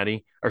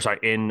Cincinnati, or sorry,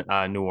 in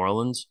New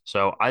Orleans.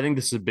 So I think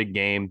this is a big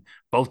game.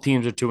 Both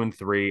teams are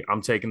 2-3.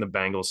 I'm taking the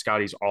Bengals.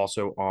 Scotty's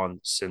also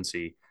on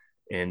Cincy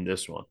in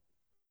this one.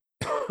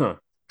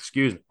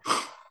 Excuse me.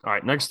 All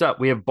right, next up,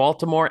 we have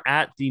Baltimore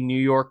at the New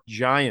York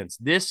Giants.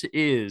 This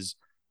is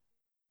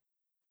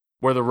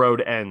where the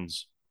road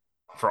ends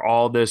for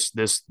all this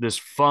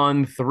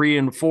fun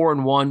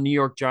 3-4-1 New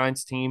York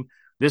Giants team.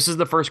 This is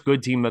the first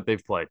good team that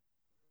they've played.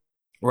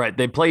 Right.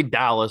 They played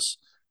Dallas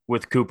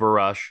with Cooper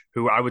Rush,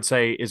 who I would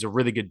say is a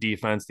really good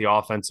defense. The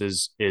offense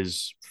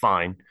is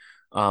fine,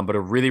 but a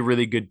really,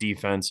 really good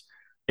defense.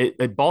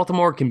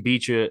 Baltimore can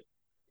beat you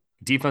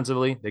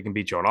defensively. They can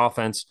beat you on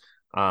offense.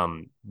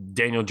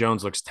 Daniel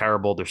Jones looks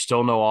terrible. There's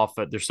still no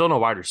offense. There's still no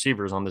wide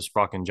receivers on this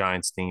fucking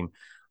Giants team.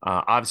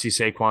 Obviously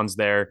Saquon's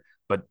there,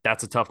 but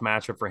that's a tough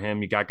matchup for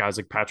him. You got guys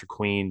like Patrick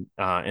Queen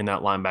in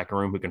that linebacker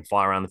room who can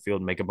fly around the field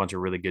and make a bunch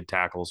of really good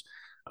tackles.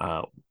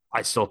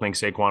 I still think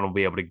Saquon will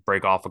be able to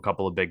break off a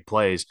couple of big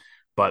plays,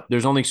 but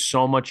there's only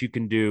so much you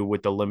can do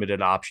with the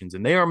limited options,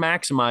 and they are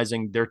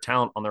maximizing their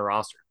talent on their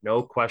roster.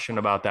 No question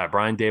about that.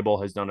 Brian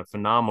Daboll has done a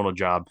phenomenal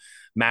job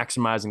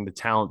maximizing the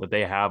talent that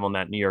they have on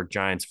that New York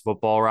Giants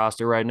football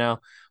roster right now.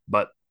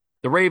 But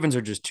the Ravens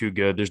are just too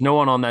good. There's no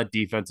one on that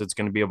defense that's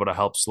going to be able to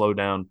help slow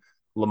down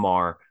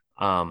Lamar.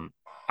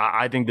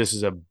 I think this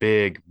is a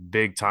big,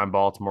 big time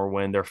Baltimore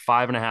win. They're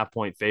 5.5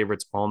 point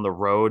favorites on the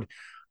road.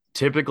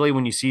 Typically,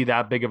 when you see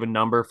that big of a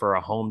number for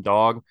a home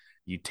dog,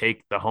 you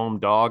take the home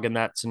dog in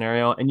that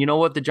scenario. And you know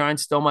what? The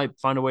Giants still might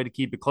find a way to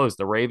keep it close.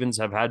 The Ravens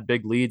have had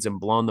big leads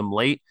and blown them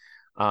late.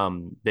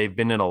 They've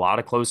been in a lot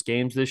of close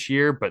games this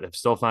year, but have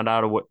still found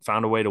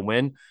a way to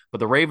win. But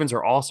the Ravens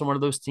are also one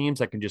of those teams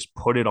that can just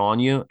put it on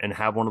you and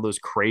have one of those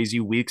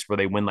crazy weeks where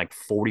they win like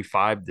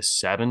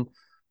 45-7.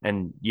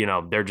 And,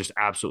 they're just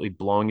absolutely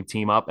blowing a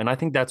team up. And I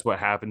think that's what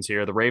happens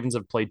here. The Ravens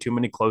have played too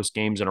many close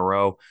games in a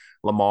row.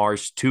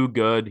 Lamar's too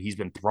good. He's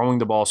been throwing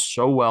the ball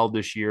so well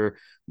this year.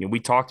 We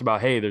talked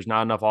about, hey, there's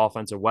not enough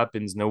offensive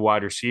weapons, no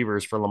wide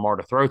receivers for Lamar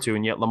to throw to.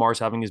 And yet Lamar's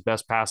having his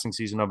best passing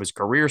season of his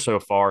career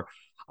so far.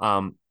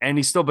 And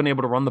he's still been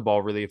able to run the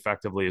ball really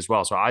effectively as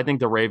well. So I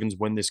think the Ravens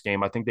win this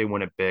game. I think they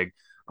win it big.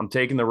 I'm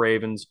taking the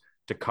Ravens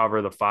to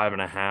cover the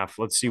 5.5.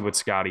 Let's see what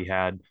Scotty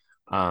had.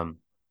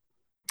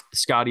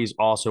 Scotty's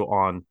also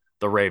on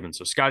the Ravens.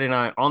 So Scotty and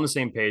I on the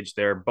same page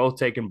there, both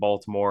taking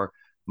Baltimore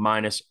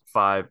minus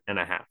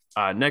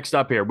 5.5. Next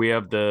up here, we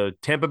have the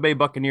Tampa Bay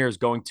Buccaneers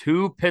going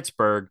to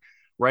Pittsburgh.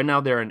 Right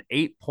now, they're an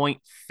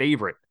 8-point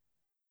favorite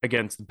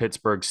against the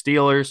Pittsburgh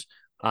Steelers.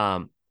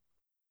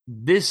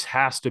 This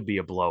has to be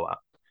a blowout.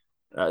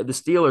 The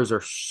Steelers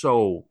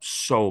are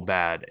so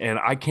bad. And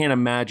I can't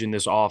imagine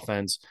this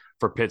offense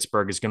for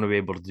Pittsburgh is going to be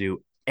able to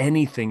do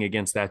anything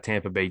against that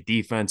Tampa Bay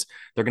defense.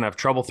 They're going to have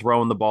trouble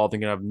throwing the ball. They're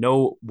going to have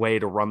no way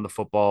to run the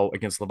football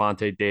against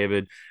Levante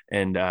David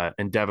and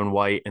Devin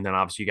White. And then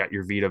obviously you got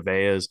your Vita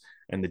Veas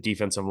and the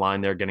defensive line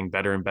there getting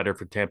better and better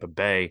for Tampa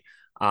Bay.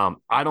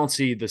 I don't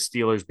see the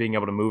Steelers being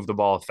able to move the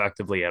ball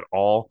effectively at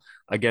all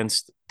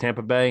against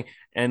Tampa Bay.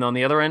 And on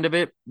the other end of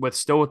it,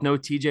 with no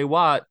TJ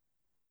Watt,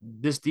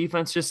 this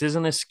defense just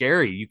isn't as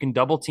scary. You can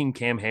double team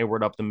Cam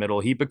Hayward up the middle.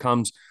 He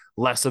becomes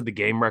less of the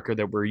game record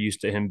that we're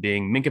used to him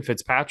being. Minka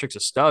Fitzpatrick's a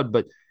stud,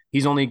 but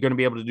he's only going to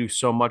be able to do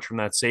so much from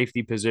that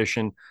safety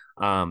position.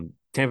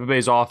 Tampa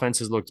Bay's offense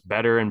has looked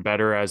better and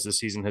better as the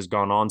season has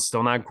gone on.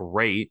 Still not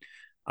great,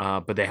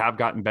 but they have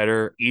gotten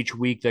better. Each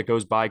week that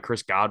goes by,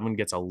 Chris Godwin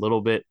gets a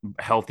little bit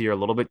healthier, a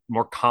little bit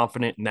more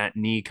confident in that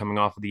knee coming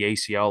off of the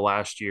ACL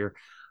last year.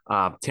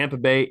 Tampa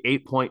Bay,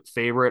 8-point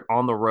favorite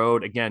on the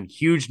road. Again,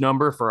 huge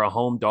number for a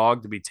home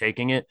dog to be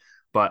taking it,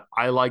 but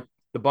I like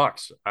the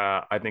Bucs.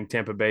 I think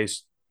Tampa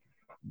Bay's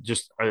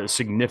just a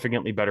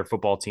significantly better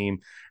football team,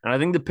 and I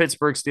think the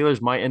Pittsburgh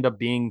Steelers might end up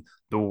being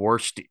the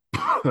worst,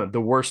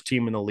 the worst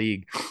team in the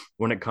league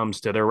when it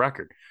comes to their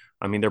record.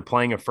 I mean, they're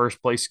playing a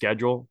first place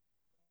schedule,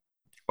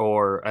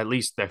 or at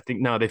least I think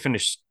no, they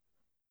finished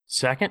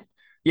second.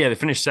 Yeah, they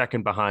finished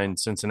second behind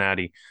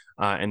Cincinnati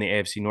in the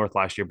AFC North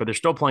last year, but they're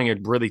still playing a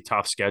really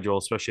tough schedule,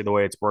 especially the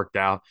way it's worked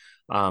out.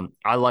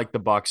 I like the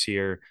Bucks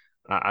here.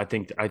 I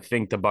think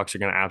the Bucks are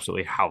going to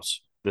absolutely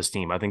house this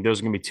team. I think those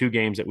are going to be two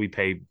games that we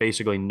pay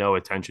basically no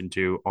attention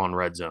to on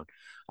Red Zone.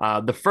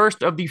 The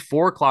first of the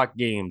 4 o'clock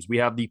games, we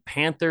have the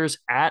Panthers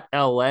at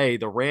LA.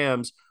 The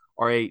Rams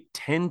are a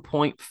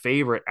 10-point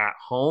favorite at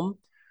home.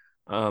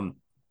 Um,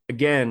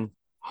 Again,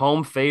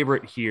 home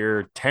favorite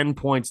here, 10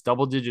 points,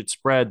 double digit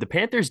spread. The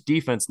Panthers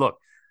defense, look,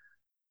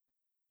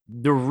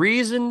 the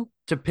reason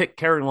to pick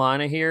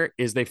Carolina here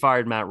is they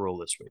fired Matt Rule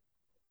this week.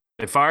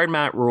 They fired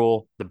Matt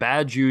Rule. The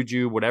bad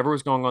juju, whatever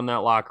was going on in that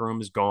locker room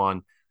is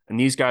gone. And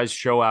these guys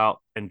show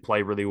out and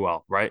play really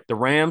well, right? The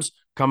Rams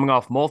coming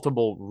off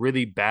multiple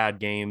really bad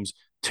games,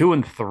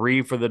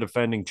 2-3 for the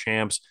defending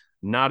champs.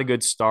 Not a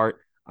good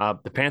start.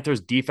 The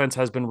Panthers defense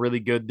has been really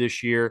good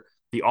this year.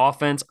 The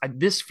offense,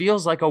 this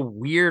feels like a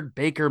weird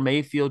Baker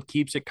Mayfield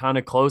keeps it kind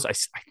of close. I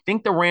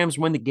think the Rams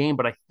win the game,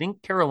 but I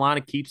think Carolina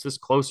keeps this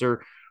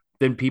closer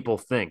than people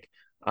think.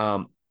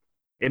 Um,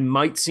 it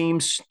might seem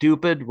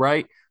stupid,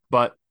 right?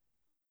 But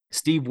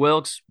Steve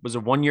Wilkes was a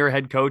 1 year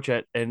head coach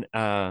in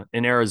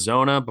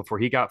Arizona before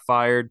he got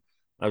fired.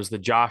 That was the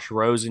Josh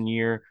Rosen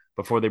year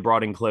before they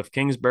brought in Cliff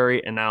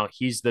Kingsbury, and now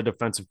he's the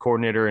defensive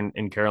coordinator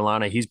in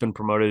Carolina. He's been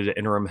promoted to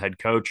interim head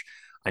coach.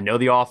 I know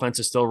the offense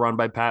is still run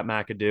by Pat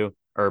McAdoo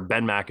or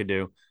Ben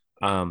McAdoo.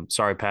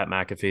 Sorry, Pat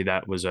McAfee.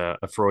 That was a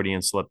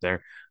Freudian slip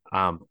there.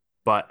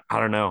 But I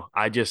don't know.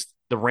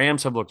 The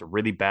Rams have looked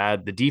really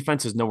bad. The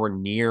defense is nowhere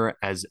near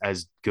as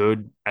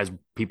good as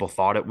people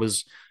thought it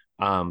was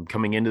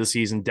coming into the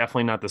season.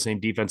 Definitely not the same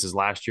defense as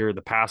last year.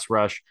 The pass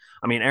rush,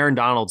 I mean, Aaron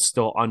Donald's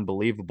still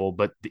unbelievable,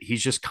 but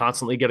he's just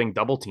constantly getting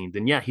double teamed.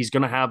 And yeah, he's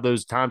going to have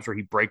those times where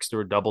he breaks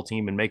through a double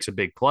team and makes a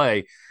big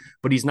play,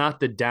 but he's not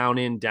the down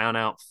in, down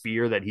out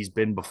fear that he's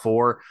been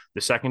before.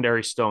 The secondary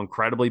is still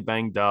incredibly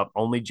banged up.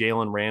 Only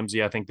Jalen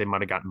Ramsey, I think they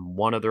might have gotten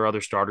one of their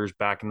other starters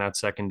back in that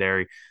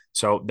secondary.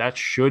 So that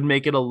should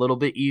make it a little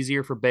bit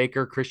easier for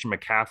Baker. Christian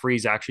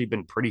McCaffrey's actually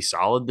been pretty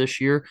solid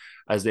this year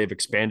as they've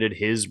expanded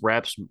his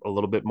reps a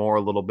little bit more,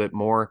 a little bit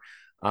more.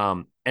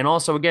 And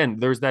also, again,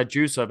 there's that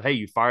juice of, hey,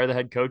 you fire the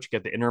head coach,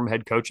 get the interim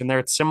head coach in there.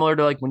 It's similar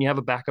to like when you have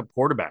a backup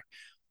quarterback.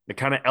 It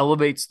kind of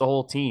elevates the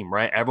whole team,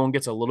 right? Everyone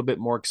gets a little bit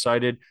more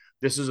excited.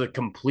 This is a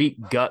complete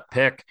gut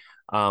pick.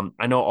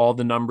 I know all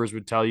the numbers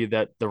would tell you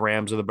that the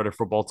Rams are the better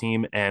football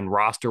team, and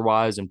roster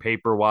wise and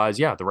paper wise,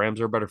 yeah, the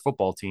Rams are a better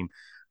football team.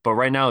 But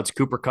right now it's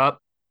Cooper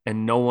Kupp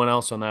and no one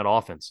else on that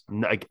offense.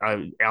 Like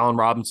Allen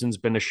Robinson's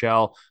been a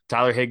shell.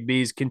 Tyler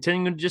Higbee's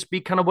continuing to just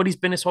be kind of what he's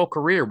been his whole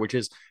career, which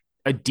is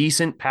a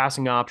decent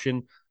passing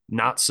option,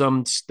 not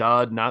some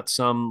stud, not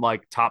some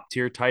like top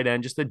tier tight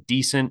end, just a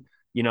decent,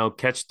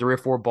 catch 3 or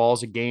 4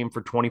 balls a game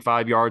for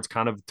 25 yards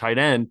kind of tight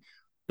end.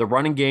 The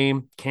running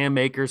game, Cam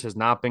Akers has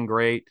not been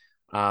great.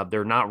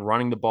 They're not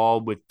running the ball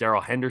with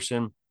Darrell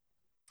Henderson.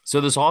 So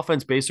this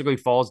offense basically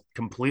falls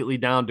completely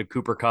down to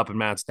Cooper Kupp and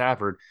Matt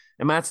Stafford.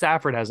 And Matt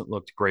Stafford hasn't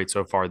looked great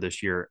so far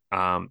this year.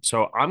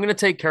 So I'm going to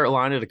take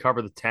Carolina to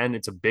cover the 10.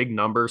 It's a big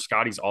number.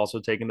 Scotty's also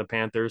taking the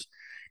Panthers.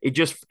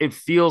 It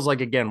feels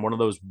like, again, one of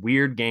those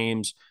weird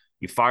games.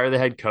 You fire the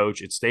head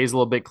coach. It stays a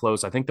little bit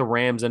close. I think the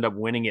Rams end up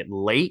winning it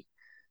late,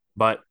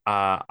 but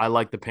I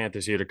like the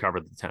Panthers here to cover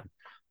the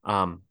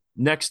 10.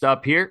 Next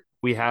up here,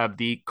 we have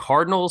the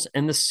Cardinals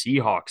and the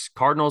Seahawks.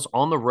 Cardinals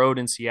on the road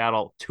in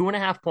Seattle,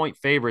 2.5-point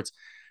favorites.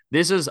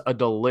 This is a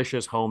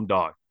delicious home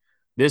dog.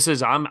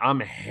 I'm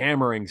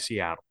hammering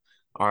Seattle.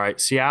 All right,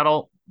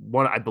 Seattle,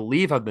 I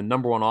believe, have the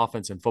number one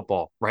offense in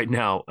football right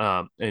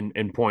now,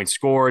 in points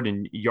scored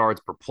and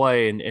yards per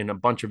play and a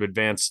bunch of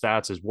advanced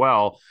stats as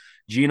well.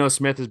 Geno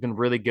Smith has been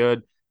really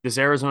good. This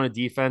Arizona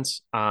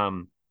defense,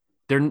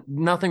 they're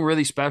nothing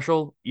really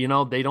special. They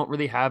don't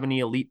really have any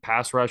elite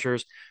pass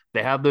rushers.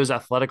 They have those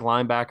athletic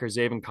linebackers,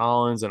 Zaven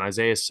Collins and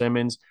Isaiah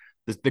Simmons.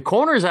 The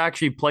corners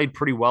actually played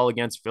pretty well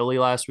against Philly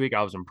last week.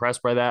 I was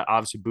impressed by that.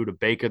 Obviously, Buda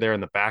Baker there in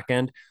the back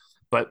end.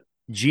 But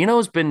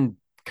Geno's been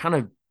kind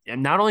of,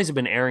 not only has he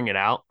been airing it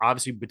out,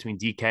 obviously between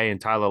DK and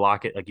Tyler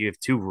Lockett, like you have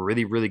two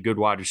really, really good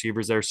wide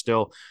receivers there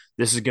still.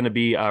 This is going to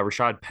be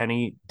Rashad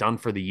Penny done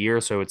for the year.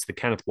 So it's the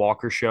Kenneth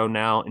Walker show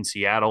now in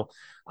Seattle,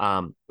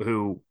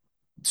 who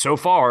so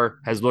far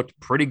has looked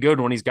pretty good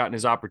when he's gotten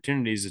his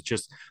opportunities. It's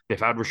just they've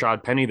had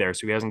Rashad Penny there,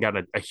 so he hasn't got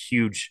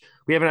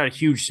we haven't had a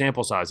huge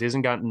sample size. He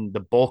hasn't gotten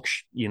the bulk,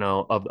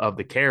 of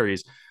the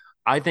carries.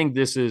 I think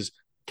this is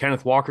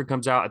Kenneth Walker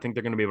comes out. I think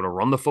they're going to be able to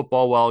run the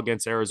football well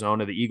against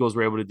Arizona. The Eagles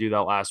were able to do that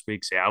last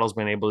week. Seattle's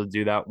been able to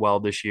do that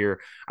well this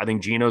year. I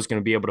think Geno's going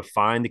to be able to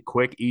find the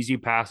quick, easy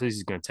passes.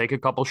 He's going to take a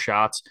couple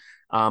shots.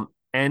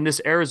 And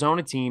this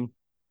Arizona team,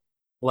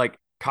 like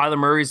Kyler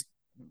Murray's,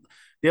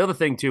 the other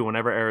thing too,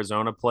 whenever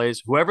Arizona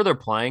plays, whoever they're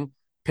playing,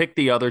 pick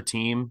the other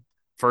team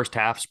first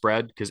half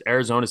spread, because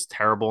Arizona's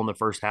terrible in the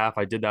first half.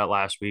 I did that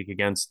last week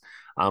against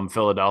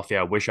Philadelphia.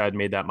 I wish I had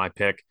made that my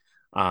pick.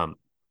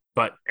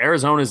 But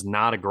Arizona's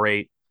not a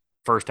great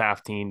first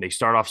half team. They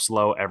start off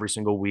slow every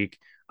single week.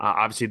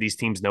 Obviously, these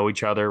teams know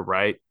each other,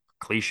 right?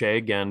 Cliche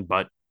again,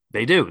 but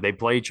They do. They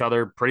play each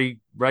other pretty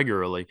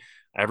regularly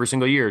every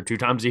single year, 2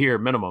 times a year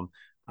minimum.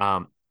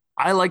 Um,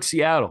 I like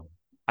Seattle.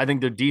 I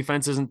think their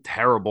defense isn't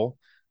terrible.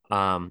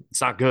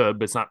 It's not good,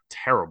 but it's not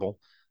terrible.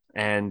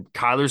 And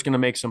Kyler's going to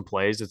make some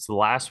plays. It's the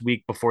last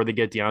week before they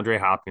get DeAndre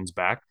Hopkins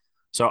back.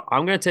 So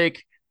I'm going to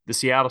take the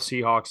Seattle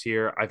Seahawks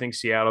here. I think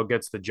Seattle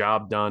gets the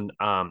job done.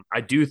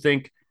 I do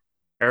think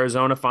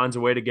Arizona finds a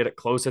way to get it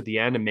close at the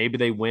end, and maybe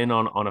they win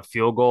on a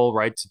field goal,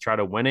 right, to try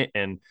to win it.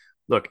 And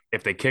look,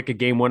 if they kick a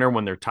game winner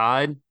when they're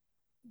tied,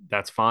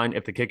 that's fine.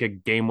 If they kick a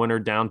game winner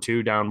down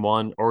two, down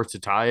one, or to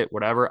tie it,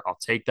 whatever, I'll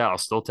take that. I'll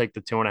still take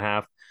the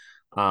 2.5.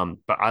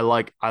 But I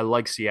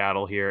like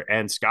Seattle here,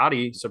 and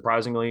Scotty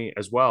surprisingly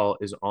as well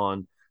is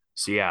on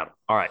Seattle.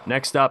 All right,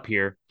 next up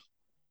here,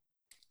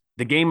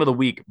 the game of the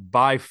week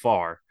by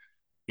far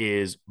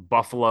is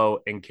Buffalo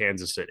and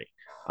Kansas City.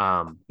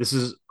 This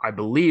is, I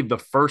believe, the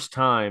first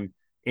time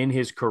in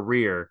his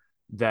career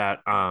that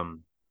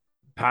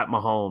Pat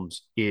Mahomes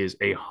is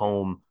a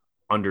home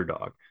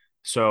underdog.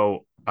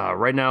 So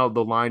right now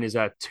the line is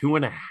at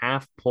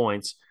 2.5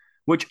 points,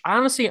 which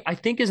honestly I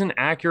think is an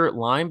accurate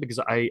line because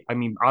I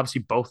mean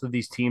obviously both of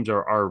these teams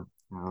are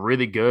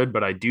really good,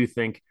 but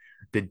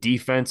the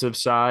defensive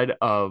side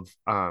of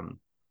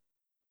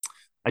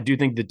I do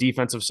think the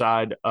defensive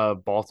side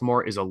of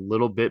Baltimore is a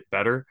little bit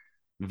better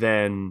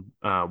than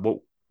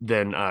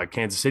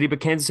Kansas City, but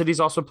Kansas City's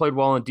also played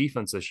well on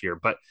defense this year.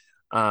 But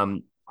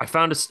I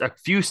found a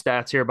few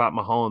stats here about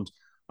Mahomes.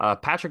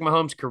 Patrick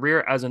Mahomes' career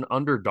as an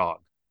underdog.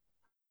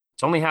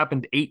 It's only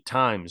happened 8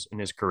 times in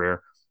his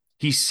career.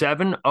 He's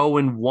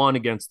 7-0-1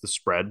 against the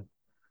spread.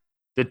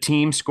 The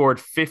team scored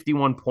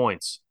 51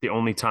 points the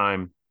only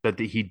time that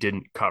he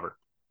didn't cover.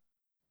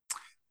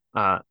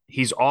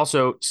 He's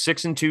also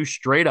 6-2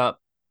 straight up,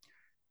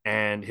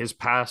 and his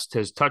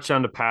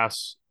touchdown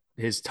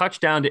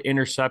to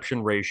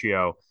interception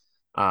ratio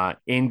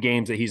in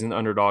games that he's an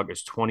underdog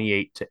is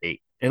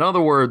 28-8. In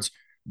other words,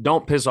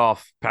 don't piss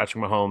off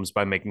Patrick Mahomes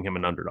by making him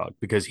an underdog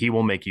because he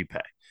will make you pay.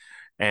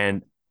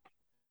 And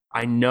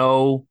I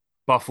know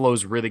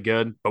Buffalo's really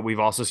good, but we've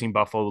also seen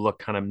Buffalo look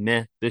kind of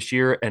meh this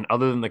year. And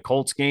other than the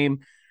Colts game,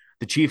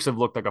 the Chiefs have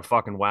looked like a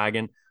fucking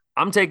wagon.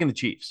 I'm taking the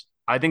Chiefs.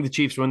 I think the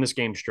Chiefs win this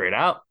game straight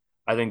out.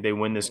 I think they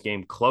win this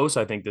game close.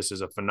 I think this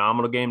is a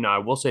phenomenal game. Now, I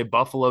will say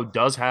Buffalo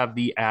does have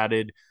the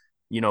added,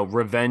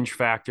 revenge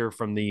factor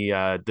from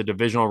the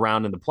divisional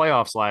round in the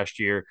playoffs last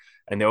year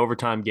and the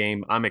overtime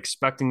game. I'm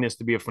expecting this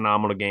to be a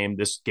phenomenal game.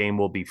 This game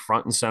will be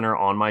front and center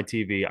on my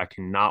TV. I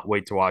cannot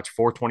wait to watch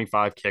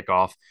 4:25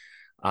 kickoff.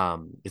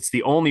 It's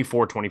the only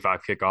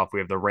 4:25 kickoff. We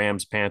have the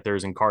Rams,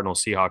 Panthers, and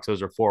Cardinals, Seahawks.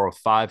 Those are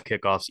 4:05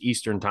 kickoffs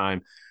Eastern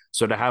time.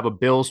 So to have a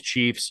Bills,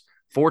 Chiefs,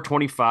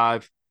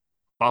 4:25,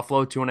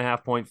 Buffalo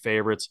 2.5 point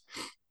favorites.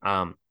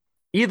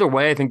 Either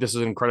way, I think this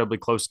is an incredibly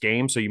close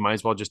game. So you might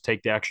as well just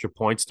take the extra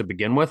points to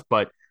begin with.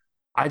 But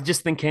I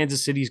just think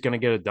Kansas City's going to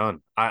get it done.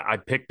 I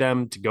picked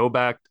them to go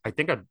back. I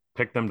think I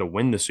picked them to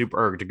win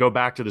to go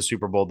back to the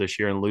Super Bowl this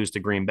year and lose to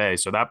Green Bay.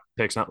 So that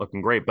pick's not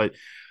looking great. But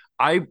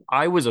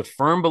I was a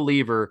firm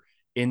believer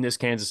in this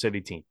Kansas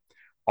City team.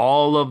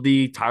 All of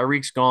the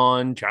Tyreek's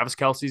gone, Travis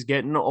Kelce's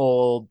getting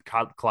old,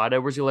 Clyde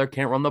Edwards-Helaire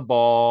can't run the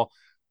ball,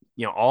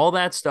 all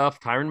that stuff.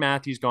 Tyrann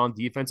Mathieu's gone,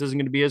 defense isn't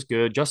going to be as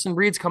good. Justin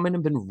Reed's come in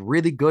and been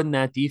really good in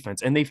that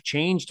defense, and they've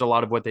changed a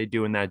lot of what they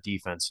do in that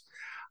defense.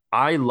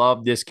 I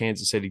love this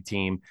Kansas City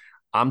team.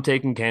 I'm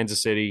taking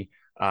Kansas City.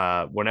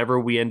 Whenever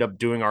we end up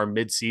doing our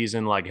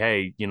midseason, like,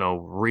 hey,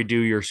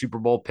 redo your Super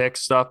Bowl pick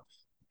stuff,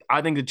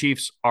 I think the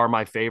Chiefs are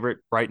my favorite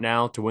right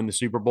now to win the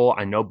Super Bowl.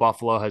 I know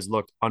Buffalo has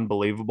looked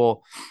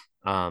unbelievable,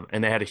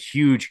 and they had a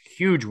huge,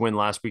 huge win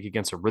last week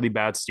against a really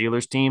bad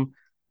Steelers team.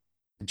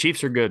 The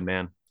Chiefs are good,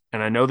 man.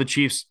 And I know the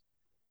Chiefs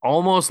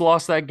almost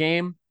lost that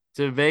game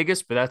to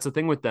Vegas, but that's the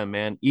thing with them,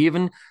 man.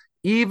 Even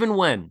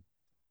when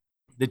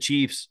the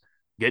Chiefs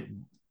get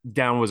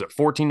down, was it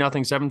 14-0,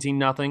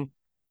 17-0?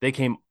 They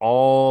came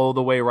all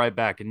the way right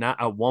back. And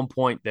not at one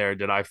point there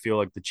did I feel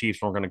like the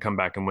Chiefs weren't going to come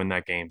back and win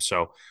that game.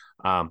 So,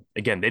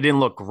 again, they didn't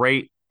look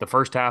great the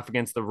first half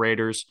against the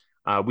Raiders.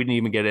 We didn't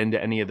even get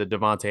into any of the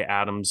Devontae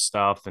Adams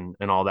stuff and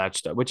all that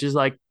stuff, which is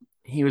like,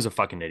 he was a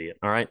fucking idiot.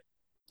 All right.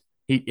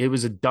 It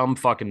was a dumb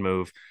fucking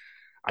move.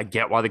 I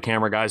get why the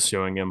camera guy's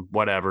suing him,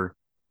 whatever.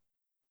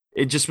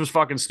 It just was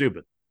fucking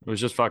stupid. It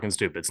was just fucking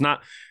stupid.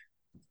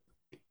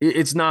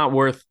 It's not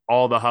worth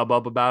all the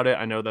hubbub about it.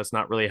 I know that's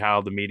not really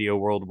how the media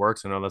world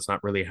works. I know that's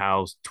not really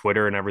how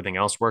Twitter and everything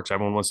else works.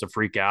 Everyone wants to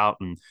freak out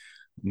and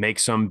make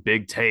some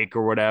big take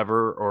or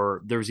whatever.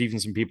 Or there's even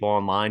some people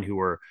online who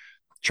were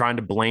trying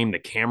to blame the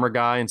camera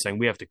guy and saying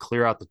we have to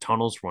clear out the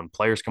tunnels for when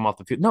players come off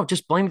the field. No,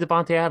 just blame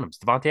Devontae Adams.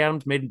 Devontae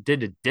Adams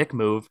did a dick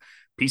move,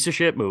 piece of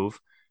shit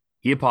move.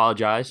 He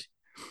apologized.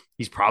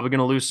 He's probably going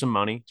to lose some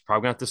money. He's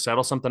probably going to have to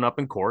settle something up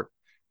in court.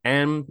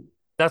 And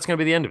that's going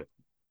to be the end of it.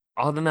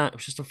 Other than that, it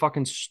was just a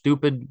fucking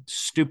stupid,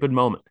 stupid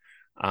moment.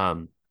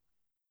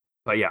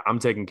 But yeah, I'm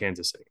taking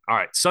Kansas City. All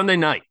right, Sunday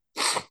night.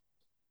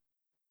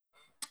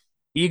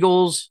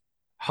 Eagles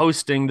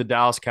hosting the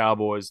Dallas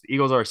Cowboys. The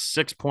Eagles are a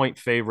 6-point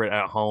favorite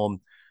at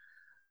home.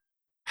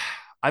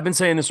 I've been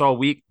saying this all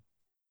week.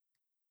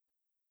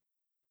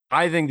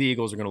 I think the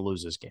Eagles are going to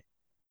lose this game.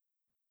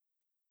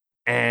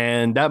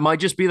 And that might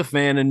just be the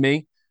fan in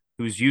me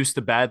who's used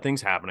to bad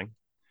things happening,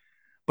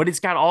 but it's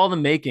got all the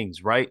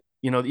makings, right?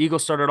 The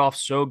Eagles started off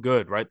so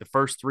good, right? The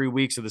first 3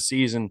 weeks of the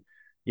season,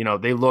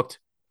 they looked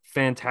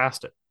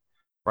fantastic,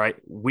 right?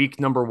 Week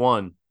number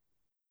one,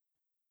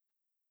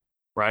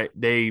 right?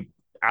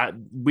 At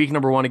week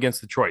number one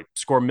against Detroit,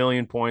 score a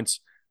million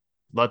points,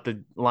 let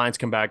the Lions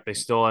come back. They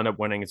still end up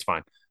winning. It's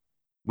fine.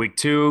 Week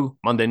two,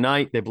 Monday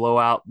night, they blow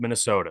out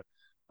Minnesota.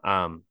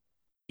 Um,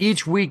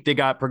 each week they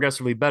got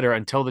progressively better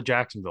until the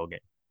Jacksonville game.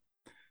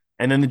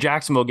 And then the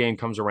Jacksonville game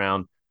comes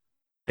around.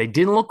 They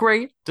didn't look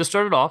great to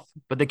start it off,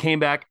 but they came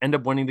back, end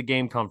up winning the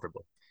game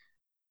comfortably.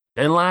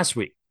 Then last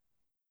week,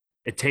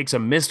 it takes a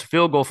missed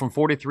field goal from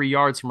 43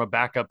 yards from a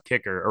backup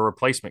kicker or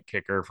replacement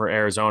kicker for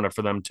Arizona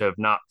for them to have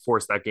not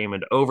forced that game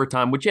into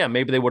overtime, which, yeah,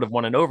 maybe they would have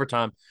won in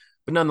overtime.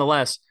 But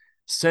nonetheless,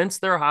 since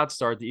their hot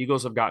start, the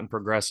Eagles have gotten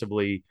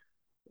progressively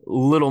a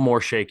little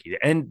more shaky.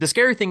 And the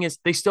scary thing is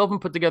they still haven't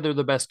put together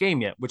the best game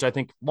yet, which I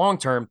think long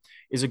term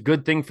is a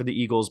good thing for the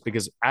Eagles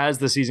because as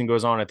the season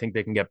goes on, I think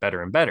they can get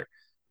better and better.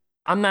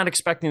 I'm not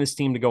expecting this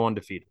team to go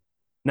undefeated.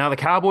 Now, the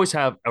Cowboys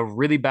have a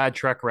really bad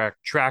track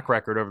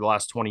record over the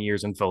last 20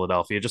 years in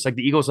Philadelphia, just like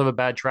the Eagles have a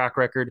bad track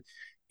record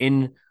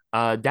in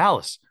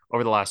Dallas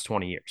over the last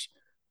 20 years.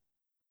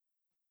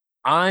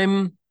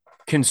 I'm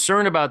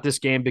concerned about this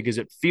game because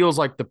it feels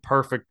like the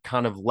perfect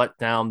kind of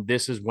letdown.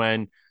 This is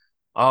when,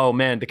 oh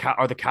man,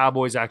 are the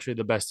Cowboys actually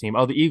the best team?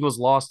 Oh, the Eagles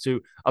lost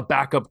to a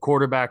backup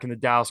quarterback in the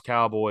Dallas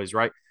Cowboys,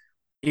 right?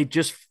 It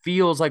just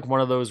feels like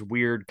one of those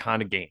weird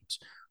kind of games.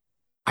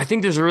 I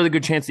think there's a really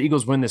good chance the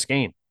Eagles win this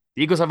game.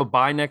 The Eagles have a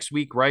bye next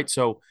week, right?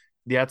 So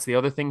that's the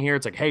other thing here.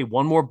 It's like, hey,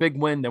 one more big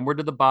win, then we're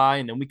to the bye,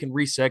 and then we can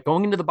reset.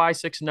 Going into the bye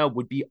 6-0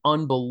 would be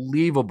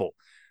unbelievable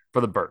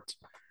for the Birds.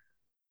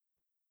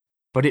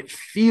 But it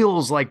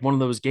feels like one of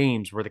those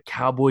games where the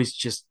Cowboys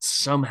just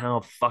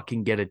somehow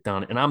fucking get it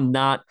done. And I'm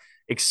not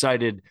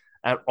excited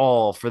at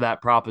all for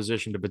that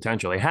proposition to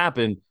potentially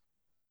happen.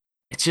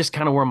 It's just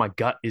kind of where my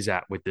gut is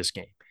at with this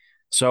game.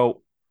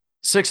 So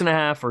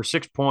 6.5 or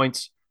 6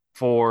 points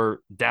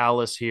for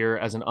Dallas here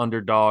as an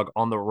underdog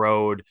on the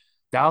road.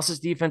 Dallas's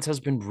defense has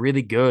been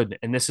really good,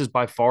 and this is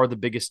by far the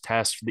biggest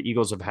test the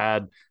Eagles have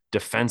had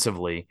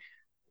defensively.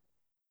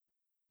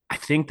 I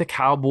think the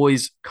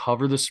Cowboys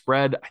cover the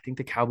spread. I think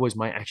the Cowboys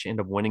might actually end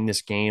up winning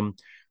this game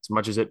as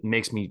much as it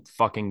makes me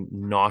fucking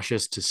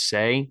nauseous to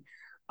say.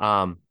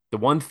 The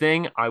one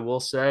thing I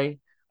will say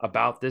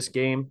about this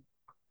game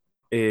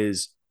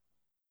is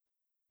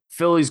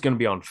Philly's going to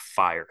be on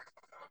fire.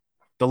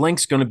 The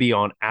Link's going to be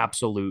on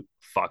absolute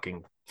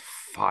fucking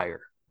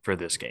fire for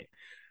this game.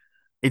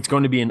 It's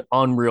going to be an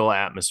unreal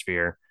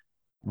atmosphere.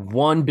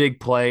 One big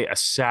play, a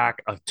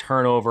sack, a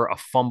turnover, a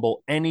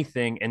fumble,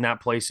 anything, and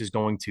that place is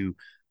going to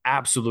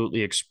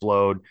absolutely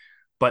explode.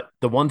 But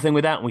the one thing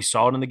with that, and we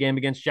saw it in the game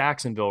against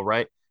Jacksonville,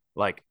 right?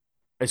 Like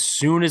as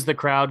soon as the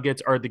crowd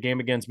gets, or the game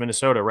against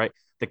Minnesota, right?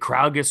 The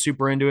crowd gets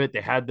super into it.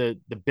 They had the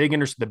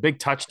big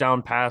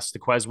touchdown pass to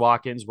Quez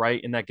Watkins,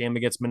 right, in that game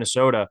against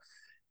Minnesota.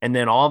 And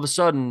then all of a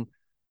sudden,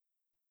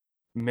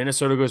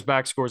 Minnesota goes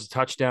back, scores a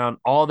touchdown,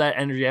 all that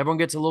energy. Everyone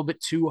gets a little bit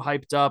too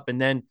hyped up.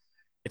 And then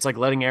it's like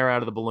letting air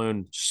out of the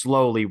balloon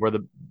slowly, where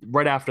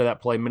right after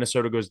that play,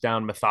 Minnesota goes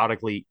down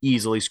methodically,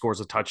 easily scores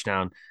a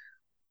touchdown.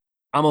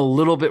 I'm a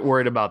little bit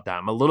worried about that.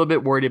 I'm a little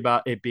bit worried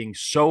about it being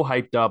so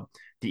hyped up.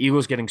 The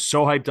Eagles getting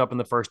so hyped up in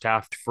the first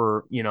half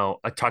for,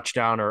 a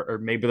touchdown or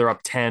maybe they're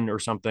up 10 or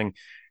something.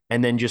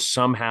 And then just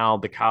somehow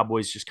the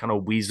Cowboys just kind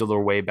of weasel their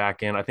way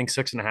back in. I think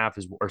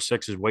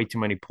 6.5 is way too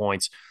many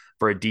points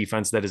for a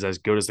defense that is as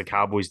good as the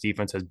Cowboys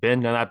defense has been.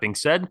 Now, that being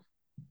said,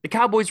 the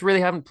Cowboys really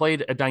haven't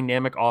played a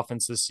dynamic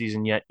offense this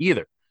season yet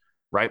either,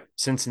 right?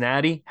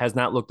 Cincinnati has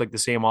not looked like the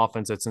same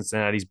offense that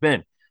Cincinnati's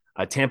been.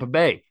 Tampa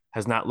Bay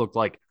has not looked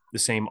like the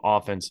same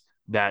offense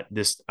that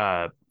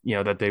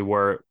that they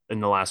were in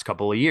the last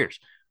couple of years.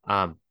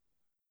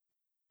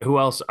 Who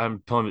else? And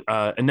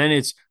then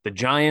it's the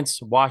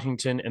Giants,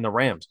 Washington, and the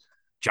Rams.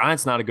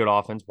 Giants not a good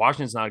offense.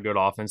 Washington's not a good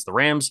offense. The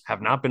Rams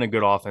have not been a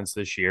good offense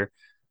this year.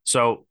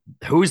 So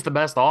who's the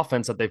best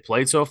offense that they've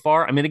played so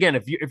far? I mean, again,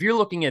 if you're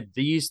looking at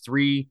those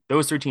three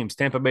teams,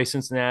 Tampa Bay,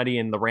 Cincinnati,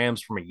 and the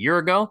Rams from a year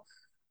ago,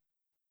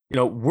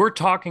 we're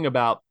talking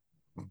about,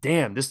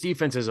 damn, this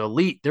defense is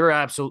elite.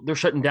 They're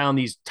shutting down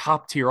these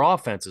top tier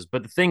offenses.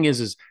 But the thing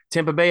is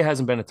Tampa Bay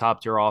hasn't been a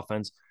top tier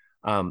offense.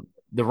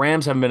 The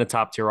Rams haven't been a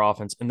top tier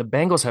offense, and the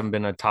Bengals haven't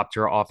been a top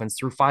tier offense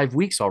through 5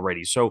 weeks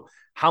already. So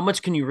how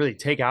much can you really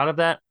take out of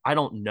that? I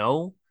don't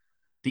know.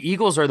 The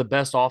Eagles are the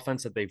best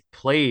offense that they've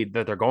played,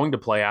 that they're going to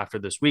play after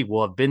this week,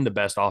 will have been the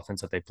best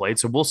offense that they played.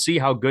 So we'll see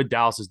how good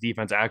Dallas's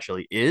defense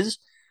actually is.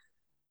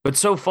 But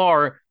so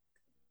far,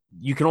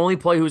 you can only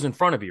play who's in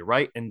front of you,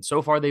 right? And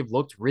so far, they've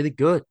looked really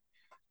good.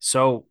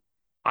 So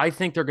I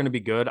think they're going to be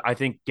good. I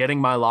think getting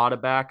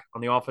Mailata back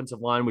on the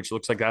offensive line, which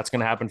looks like that's going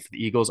to happen for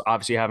the Eagles,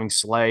 obviously having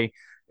Slay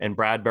and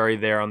Bradbury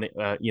there on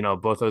the,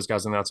 both those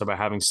guys on the outside, by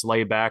having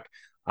Slay back.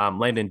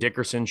 Landon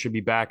Dickerson should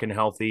be back and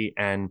healthy.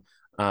 And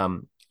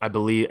I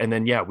believe, and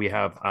then, yeah, we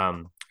have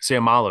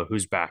Sayamalo,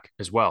 who's back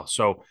as well.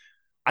 So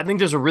I think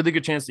there's a really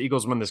good chance the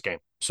Eagles win this game.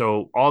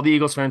 So all the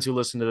Eagles fans who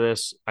listen to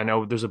this, I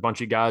know there's a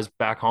bunch of guys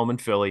back home in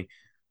Philly.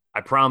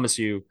 I promise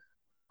you,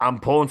 I'm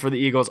pulling for the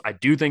Eagles. I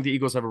do think the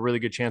Eagles have a really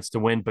good chance to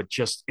win, but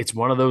just it's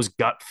one of those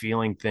gut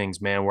feeling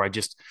things, man, where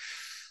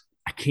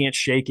I can't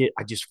shake it.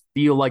 I just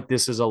feel like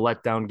this is a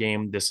letdown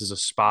game. This is a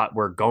spot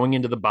where going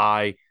into the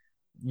bye,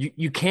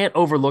 you can't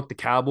overlook the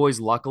Cowboys,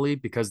 luckily,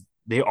 because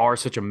they are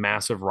such a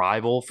massive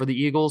rival for the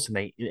Eagles,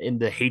 and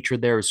the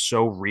hatred there is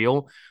so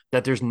real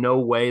that there's no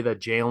way that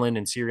Jalen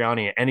and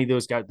Sirianni and any of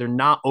those guys, they're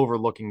not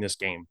overlooking this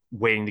game,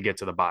 waiting to get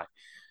to the bye.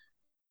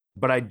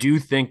 But I do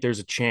think there's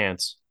a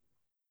chance,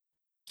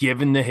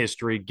 given the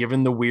history,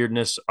 given the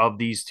weirdness of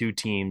these two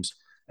teams.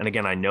 And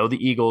again, I know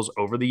the Eagles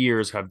over the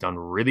years have done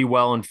really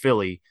well in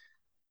Philly.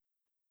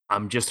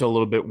 I'm just a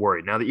little bit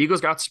worried. Now, the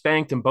Eagles got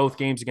spanked in both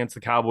games against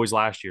the Cowboys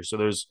last year. So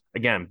there's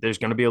going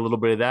to be a little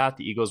bit of that.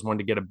 The Eagles wanted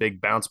to get a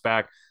big bounce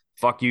back.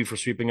 Fuck you for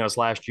sweeping us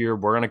last year.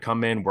 We're going to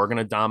come in. We're going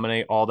to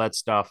dominate all that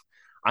stuff.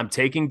 I'm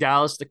taking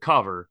Dallas to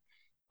cover,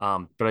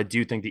 but I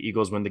do think the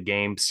Eagles win the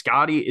game.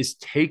 Scotty is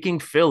taking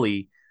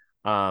Philly,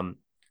 and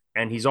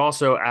he's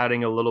also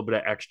adding a little bit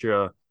of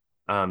extra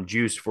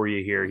juice for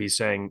you here. He's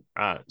saying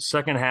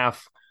second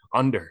half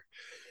under.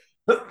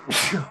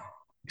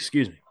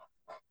 Excuse me.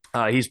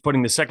 He's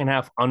putting the second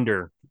half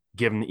under,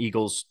 given the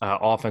Eagles'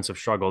 offensive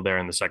struggle there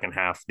in the second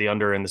half. The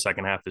under in the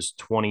second half is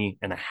 20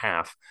 and a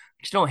half.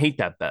 I just don't hate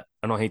that bet.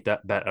 I don't hate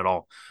that bet at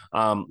all.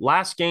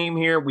 Last game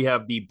here, we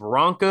have the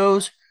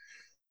Broncos.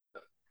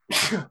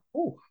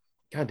 Oh,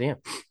 goddamn.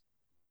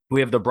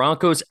 We have the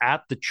Broncos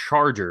at the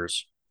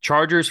Chargers.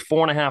 Chargers,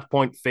 4.5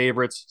 point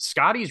favorites.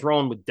 Scotty's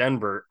rolling with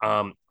Denver.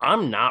 I'm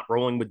not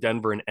rolling with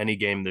Denver in any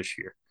game this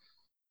year.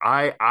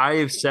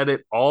 I've said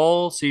it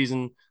all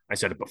season. I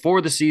said it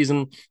before the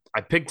season.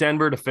 I picked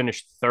Denver to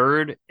finish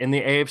third in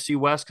the AFC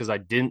West because I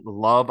didn't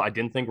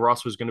think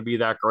Russ was going to be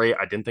that great.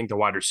 I didn't think the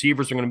wide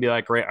receivers were going to be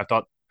that great. I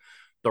thought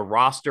the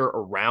roster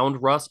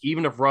around Russ,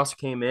 even if Russ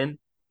came in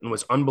and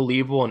was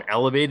unbelievable and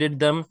elevated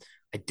them,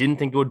 I didn't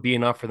think it would be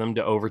enough for them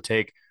to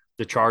overtake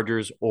the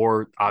Chargers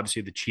or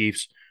obviously the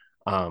Chiefs.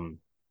 Um,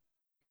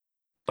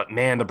 but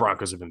man, the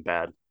Broncos have been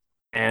bad.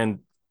 And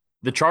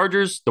the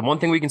Chargers, the one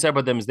thing we can say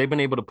about them is they've been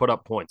able to put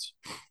up points.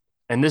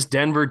 And this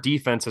Denver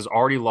defense has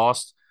already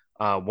lost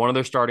one of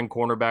their starting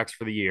cornerbacks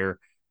for the year.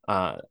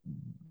 Uh,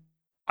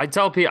 I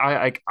tell people,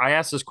 I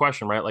ask this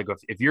question, right? Like,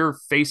 if you're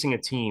facing a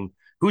team,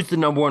 who's the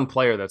number one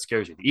player that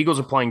scares you? The Eagles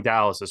are playing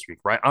Dallas this week,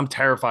 right? I'm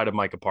terrified of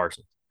Micah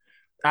Parsons.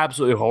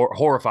 Absolutely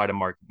horrified of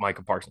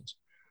Micah Parsons.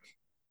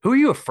 Who are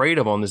you afraid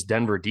of on this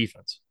Denver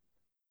defense?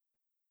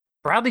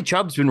 Bradley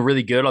Chubb's been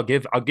really good.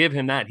 I'll give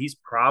him that. He's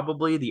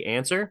probably the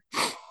answer.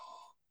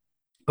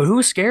 But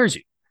who scares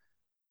you?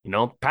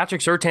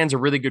 Patrick Surtain's a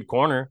really good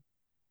corner.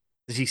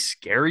 Does he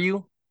scare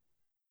you?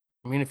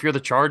 I mean, if you're the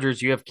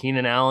Chargers, you have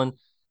Keenan Allen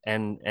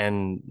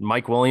and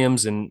Mike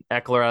Williams and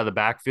Eckler out of the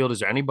backfield.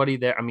 Is there anybody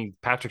there? I mean,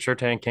 Patrick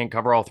Surtain can't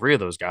cover all three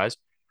of those guys.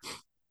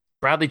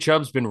 Bradley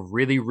Chubb's been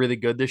really, really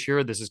good this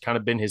year. This has kind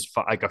of been his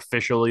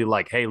officially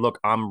like, hey, look,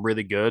 I'm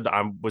really good.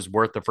 I was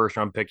worth the first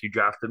round pick you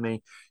drafted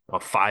me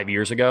 5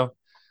 years ago.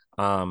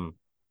 Um,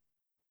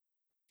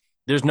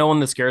 there's no one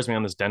that scares me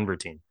on this Denver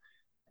team.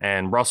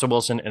 And Russell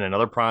Wilson in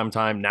another prime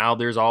time. Now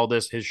there's all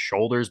this. His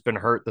shoulder's been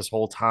hurt this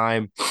whole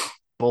time.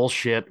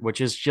 Bullshit,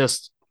 which is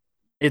just,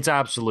 it's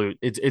absolute.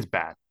 It's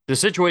bad. The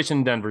situation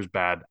in Denver's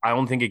bad. I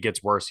don't think it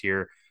gets worse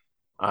here.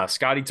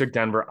 Scotty took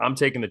Denver. I'm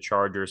taking the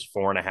Chargers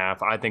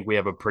 4.5. I think we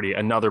have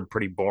another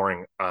pretty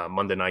boring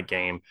Monday night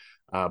game.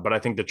 But I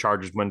think the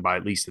Chargers win by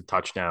at least a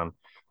touchdown.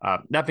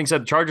 That being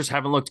said, the Chargers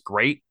haven't looked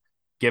great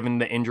given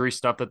the injury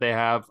stuff that they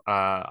have.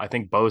 I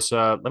think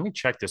Bosa, let me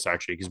check this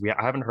actually, because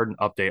I haven't heard an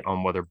update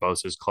on whether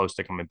Bosa is close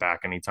to coming back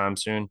anytime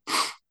soon.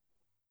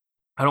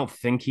 I don't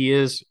think he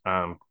is,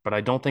 but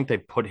I don't think they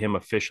put him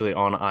officially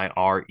on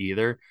IR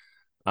either.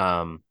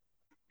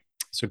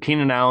 So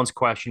Keenan Allen's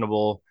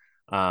questionable.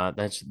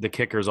 That's the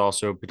kicker's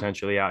also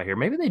potentially out here.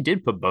 Maybe they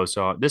did put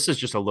Bosa on. This is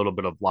just a little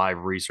bit of live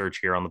research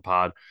here on the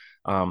pod.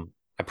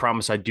 I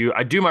promise I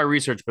do my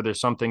research, but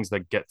there's some things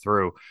that get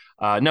through.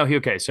 No,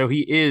 okay. So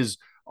he is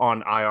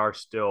on IR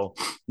still,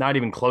 not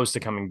even close to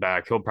coming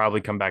back. He'll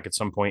probably come back at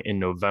some point in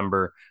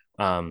November.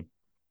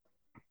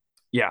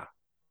 Yeah.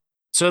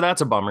 So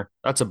that's a bummer.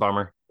 That's a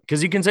bummer.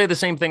 Because you can say the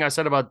same thing I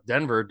said about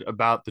Denver,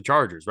 about the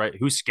Chargers, right?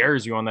 Who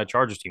scares you on that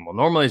Chargers team? Well,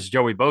 normally it's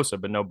Joey Bosa,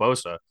 but no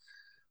Bosa.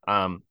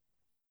 I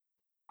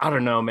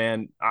don't know,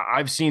 man.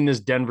 I've seen this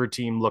Denver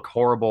team look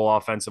horrible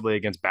offensively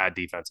against bad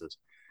defenses,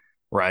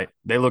 right?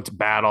 They looked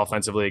bad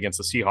offensively against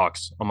the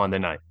Seahawks on Monday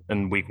night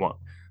in week one.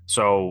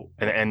 So,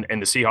 and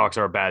the Seahawks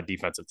are a bad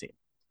defensive team.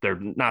 They're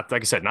not,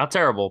 like I said, not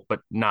terrible,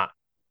 but not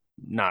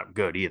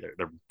good either.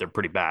 They're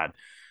pretty bad.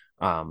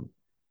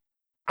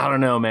 I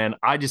don't know, man.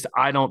 I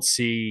don't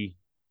see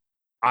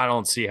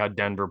how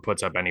Denver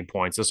puts up any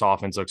points. This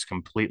offense looks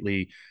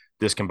completely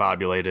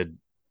discombobulated.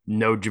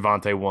 No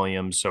Javonte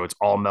Williams, so it's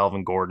all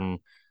Melvin Gordon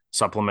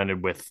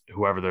supplemented with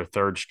whoever their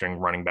third string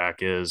running back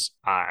is.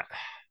 I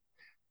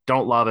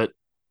don't love it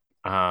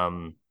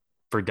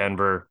for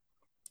Denver.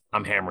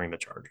 I'm hammering the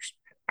Chargers.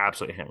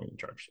 Absolutely hammering the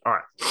Chargers. All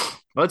right.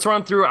 Let's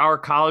run through our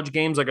college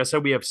games. Like I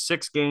said, we have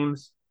 6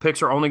 games.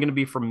 Picks are only going to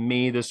be from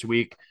me this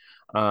week.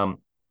 Um,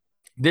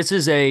 this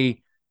is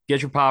a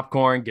get your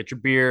popcorn, get your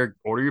beer,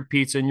 order your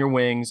pizza and your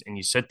wings, and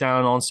you sit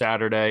down on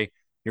Saturday.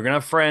 You're gonna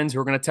have friends who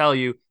are gonna tell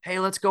you, "Hey,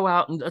 let's go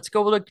out and let's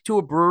go to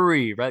a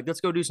brewery, right?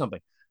 Let's go do something."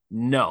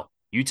 No,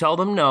 you tell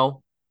them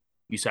no.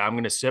 You say, "I'm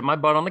gonna sit my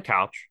butt on the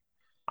couch.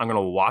 I'm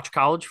gonna watch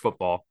college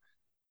football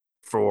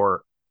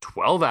for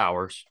 12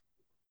 hours,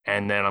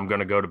 and then I'm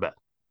gonna go to bed."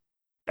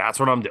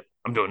 That's what I'm doing.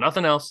 I'm doing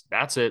nothing else.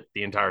 That's it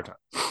the entire time.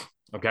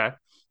 Okay.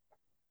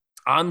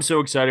 I'm so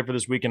excited for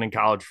this weekend in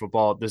college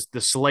football. The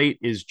slate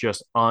is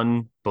just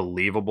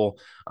unbelievable.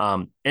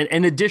 And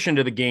in addition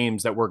to the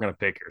games that we're going to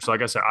pick here, so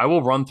like I said, I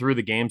will run through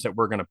the games that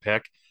we're going to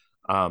pick.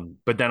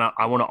 But then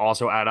I want to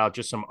also add out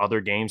just some other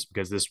games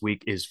because this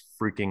week is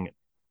freaking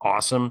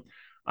awesome.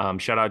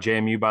 Shout out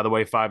JMU, by the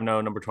way,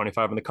 5-0, number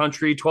 25 in the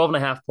country,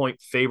 12.5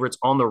 point favorites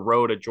on the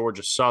road at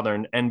Georgia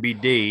Southern,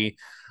 NBD.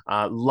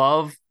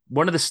 Love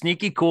one of the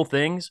sneaky cool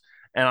things,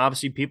 and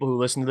obviously people who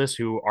listen to this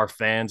who are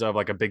fans of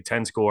like a Big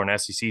Ten school or an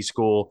SEC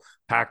school,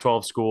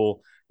 Pac-12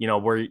 school,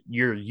 where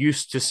you're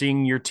used to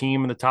seeing your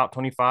team in the top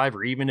 25,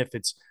 or even if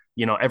it's,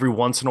 every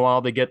once in a while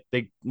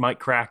they might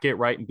crack it,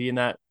 right, and be in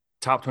that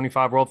top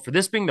 25 world. For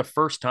this being the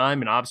first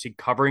time and obviously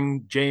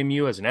covering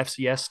JMU as an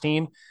FCS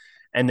team,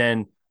 and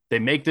then they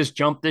make this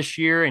jump this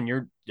year,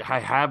 and I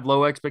have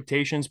low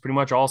expectations pretty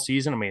much all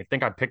season. I mean, I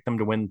think I picked them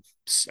to win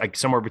like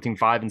somewhere between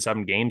 5 and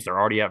 7 games. They're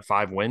already at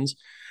 5 wins.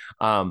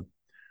 Um,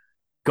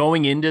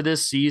 Going into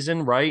this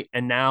season, right?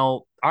 And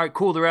now, all right,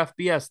 cool, they're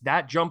FBS.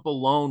 That jump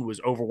alone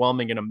was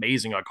overwhelming and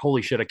amazing. Like,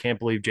 holy shit, I can't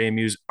believe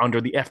JMU's under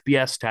the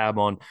FBS tab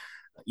on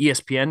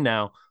ESPN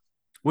now.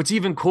 What's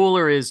even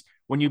cooler is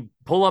when you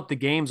pull up the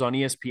games on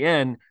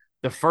ESPN,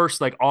 the first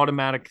like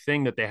automatic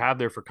thing that they have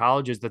there for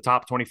college is the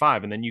top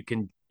 25. And then you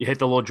can hit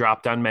the little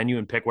drop down menu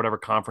and pick whatever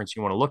conference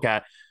you want to look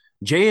at.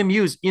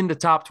 JMU's in the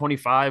top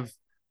 25,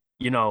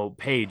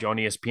 page on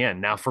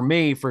ESPN. Now, for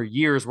me, for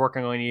years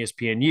working on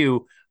ESPNU,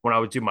 when I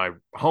would do my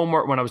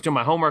homework,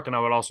 and I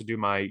would also do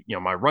my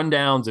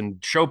rundowns and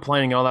show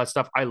planning and all that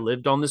stuff, I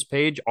lived on this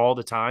page all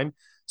the time.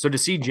 So to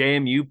see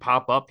JMU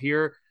pop up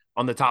here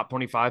on the top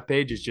 25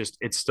 page is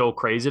it's still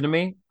crazy to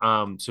me.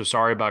 So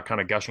sorry about kind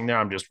of gushing there.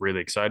 I'm just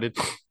really excited.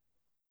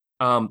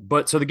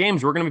 But so the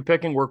games we're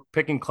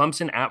picking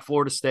Clemson at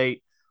Florida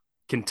State,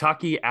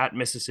 Kentucky at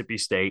Mississippi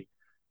State,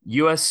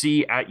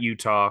 USC at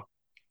Utah,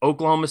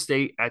 Oklahoma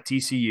State at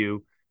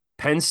TCU,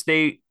 Penn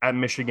State at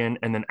Michigan,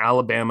 and then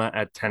Alabama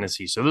at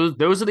Tennessee. So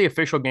those are the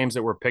official games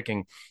that we're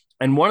picking.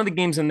 And one of the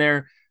games in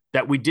there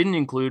that we didn't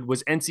include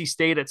was NC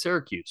State at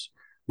Syracuse,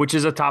 which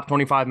is a top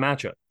 25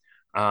 matchup.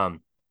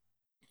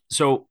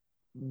 So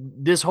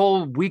this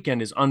whole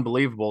weekend is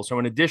unbelievable. So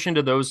in addition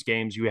to those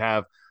games, you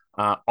have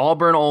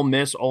Auburn, Ole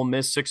Miss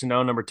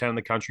 6-0, number 10 in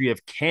the country. You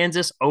have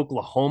Kansas,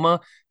 Oklahoma.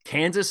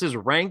 Kansas is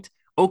ranked.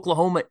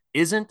 Oklahoma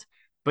isn't,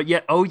 but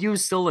yet OU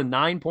is still a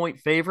 9-point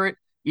favorite,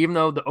 even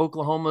though the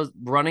Oklahoma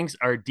runnings,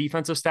 our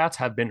defensive stats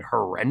have been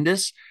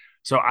horrendous.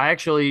 So I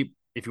actually,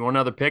 if you want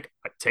another pick,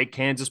 I take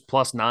Kansas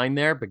 +9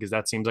 there because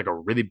that seems like a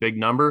really big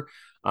number.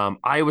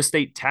 Iowa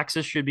State,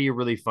 Texas should be a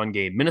really fun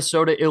game.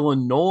 Minnesota,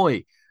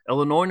 Illinois.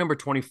 Illinois, number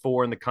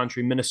 24 in the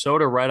country.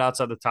 Minnesota, right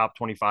outside the top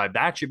 25.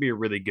 That should be a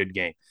really good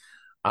game.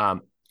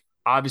 Um,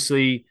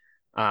 Obviously,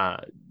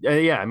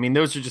 yeah, I mean,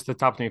 those are just the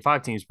top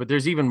 25 teams, but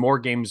there's even more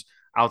games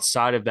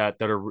outside of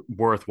that are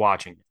worth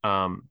watching.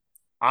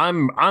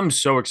 I'm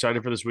so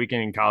excited for this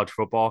weekend in college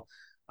football.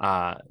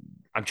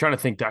 I'm trying to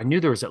think that I knew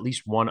there was at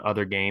least one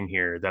other game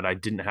here that I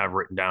didn't have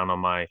written down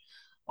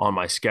on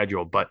my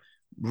schedule, but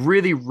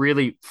really,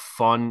 really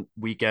fun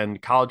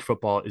weekend. College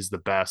football is the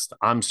best.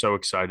 I'm so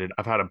excited.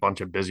 I've had a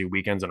bunch of busy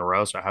weekends in a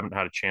row, so I haven't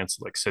had a chance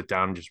to like sit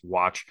down and just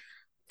watch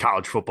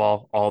college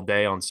football all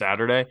day on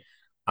Saturday.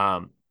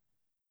 Um,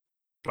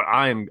 but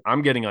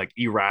I'm getting like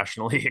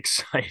irrationally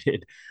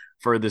excited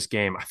for this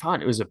game. I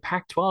thought it was a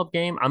Pac-12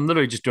 game. I'm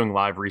literally just doing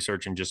live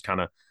research and just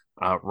kind of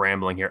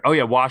rambling here. Oh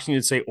yeah,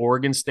 Washington State,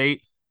 Oregon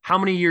State. How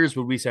many years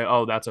would we say,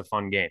 oh, that's a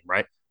fun game,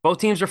 right? Both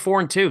teams are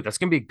 4-2. That's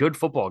going to be a good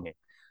football game.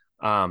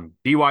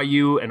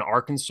 BYU and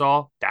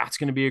Arkansas, that's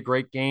going to be a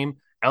great game.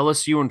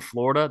 LSU and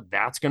Florida,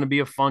 that's going to be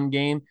a fun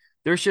game.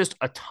 There's just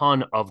a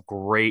ton of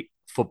great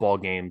football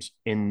games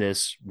in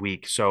this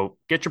week. So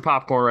get your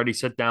popcorn ready,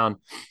 sit down,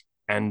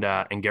 and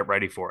get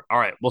ready for it. All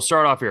right, we'll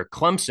start off here.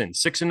 Clemson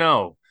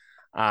 6-0.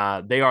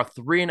 They are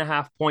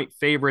 3.5 point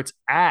favorites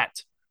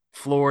at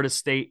Florida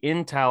State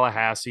in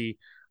Tallahassee.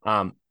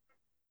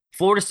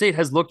 Florida State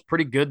has looked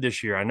pretty good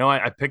this year. I know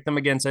I picked them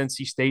against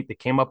NC State. They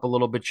came up a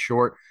little bit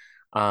short.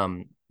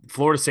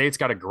 Florida State's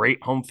got a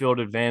great home field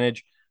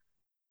advantage.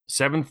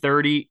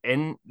 7:30,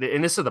 and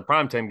this is the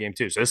primetime game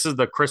too. So this is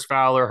the Chris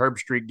Fowler, Herb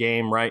Street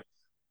game, right?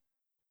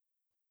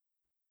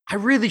 I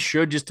really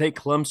should just take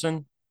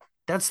Clemson.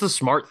 That's the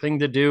smart thing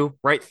to do,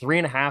 right?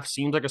 3.5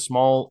 seems like a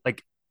small,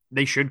 like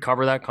they should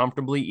cover that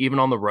comfortably, even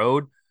on the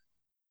road.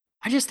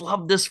 I just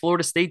love this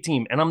Florida State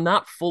team, and I'm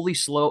not fully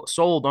sold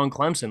on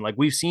Clemson. Like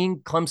we've seen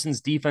Clemson's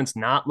defense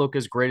not look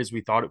as great as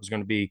we thought it was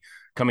going to be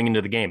coming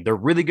into the game. They're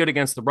really good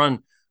against the run,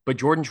 but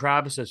Jordan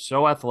Travis is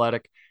so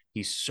athletic.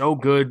 He's so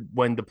good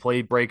when the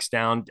play breaks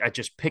down at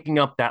just picking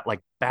up that like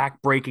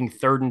back-breaking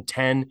 3rd and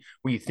 10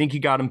 where you think you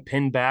got him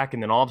pinned back,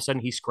 and then all of a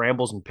sudden he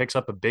scrambles and picks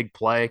up a big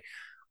play.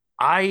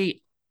 I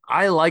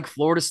I like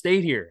Florida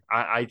State here.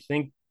 I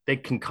think they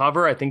can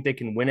cover. I think they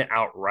can win it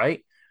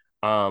outright.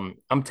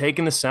 I'm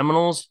taking the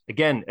Seminoles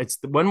again.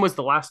 When was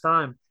the last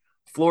time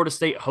Florida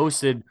State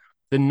hosted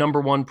the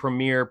number one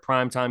premier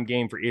primetime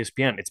game for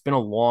ESPN? It's been a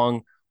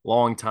long,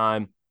 long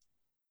time.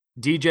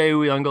 DJ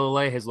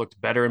Uiagalelei has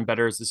looked better and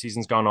better as the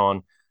season's gone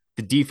on.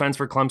 The defense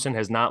for Clemson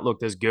has not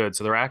looked as good.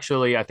 So they're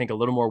actually, I think, a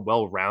little more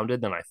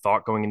well-rounded than I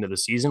thought going into the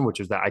season, which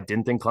is that I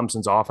didn't think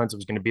Clemson's offense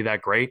was going to be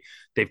that great.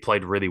 They've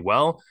played really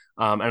well.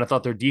 And I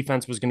thought their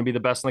defense was going to be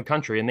the best in the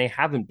country, and they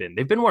haven't been.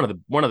 They've been one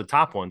of the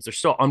top ones. They're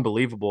still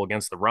unbelievable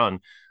against the run.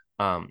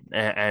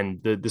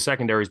 And the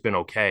secondary's been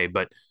okay,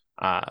 but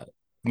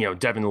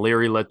Devin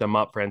Leary let them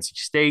up for NC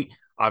State.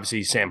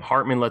 Obviously, Sam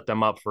Hartman let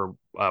them up for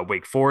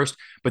Wake Forest.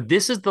 But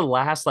this is the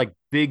last like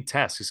big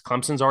test because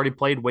Clemson's already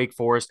played Wake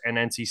Forest and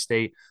NC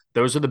State.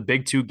 Those are the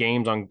big two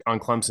games on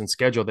Clemson's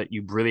schedule that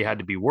you really had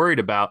to be worried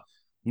about.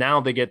 Now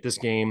they get this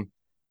game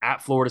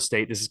at Florida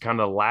State. This is kind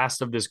of the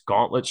last of this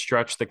gauntlet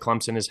stretch that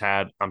Clemson has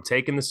had. I'm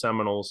taking the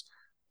Seminoles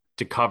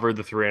to cover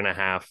the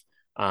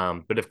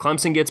 3.5. But if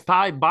Clemson gets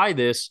by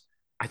this,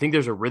 I think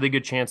there's a really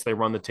good chance they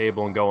run the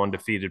table and go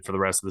undefeated for the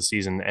rest of the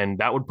season. And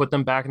that would put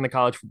them back in the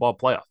college football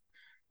playoff.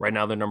 Right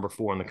now, they're number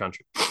 4 in the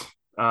country.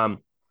 Um,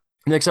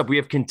 Next up, we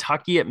have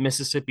Kentucky at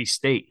Mississippi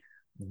State.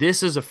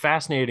 This is a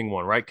fascinating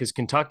one, right? Because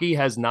Kentucky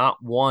has not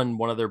won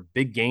one of their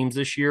big games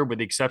this year, with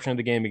the exception of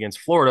the game against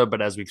Florida.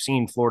 But as we've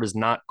seen, Florida's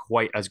not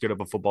quite as good of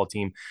a football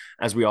team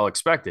as we all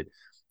expected.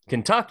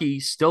 Kentucky,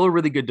 still a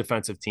really good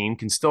defensive team,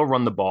 can still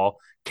run the ball.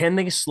 Can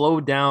they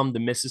slow down the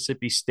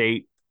Mississippi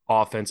State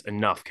offense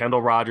enough?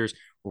 Kendall Rogers,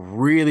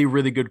 really,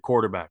 really good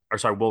quarterback. Or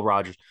sorry, Will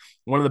Rogers,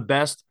 one of the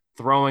best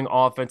throwing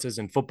offenses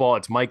in football.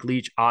 It's Mike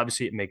Leach.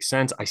 Obviously, it makes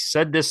sense. I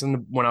said this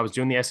when I was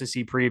doing the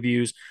SEC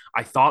previews.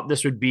 I thought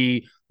this would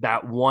be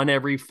that one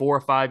every 4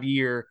 or 5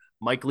 year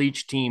Mike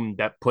Leach team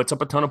that puts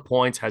up a ton of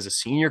points, has a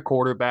senior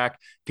quarterback,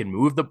 can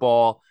move the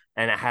ball,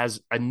 and it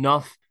has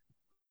enough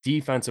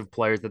defensive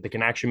players that they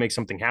can actually make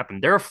something happen.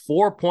 They're a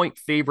 4-point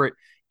favorite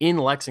in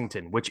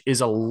Lexington, which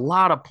is a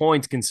lot of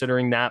points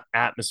considering that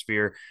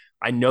atmosphere.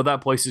 I know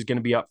that place is going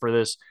to be up for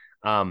this.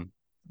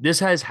 This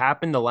has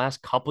happened the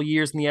last couple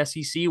years in the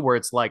SEC where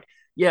it's like,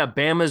 yeah,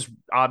 Bama's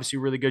obviously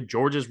really good.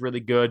 Georgia's really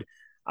good.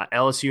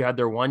 LSU had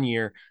their 1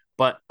 year.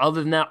 But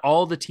other than that,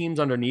 all the teams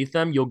underneath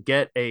them, you'll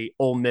get a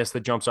Ole Miss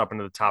that jumps up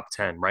into the top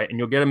 10, right? And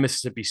you'll get a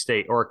Mississippi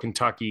State or a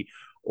Kentucky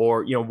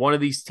or, one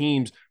of these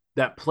teams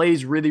that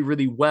plays really,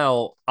 really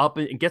well up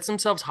and gets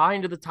themselves high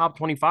into the top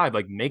 25,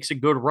 like makes a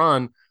good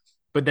run,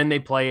 but then they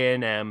play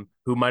A&M,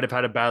 who might have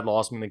had a bad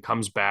loss and then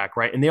comes back,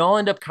 right? And they all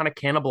end up kind of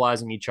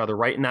cannibalizing each other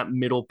right in that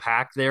middle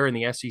pack there in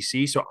the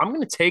SEC. So I'm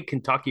going to take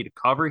Kentucky to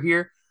cover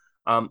here.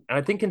 And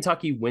I think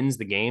Kentucky wins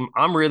the game.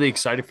 I'm really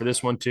excited for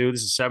this one too.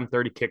 This is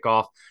 7:30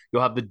 kickoff.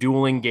 You'll have the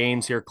dueling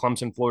games here: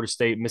 Clemson, Florida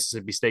State,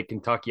 Mississippi State,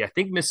 Kentucky. I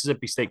think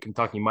Mississippi State,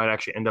 Kentucky might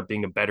actually end up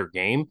being a better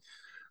game.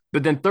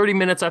 But then 30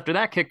 minutes after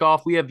that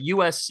kickoff, we have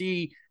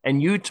USC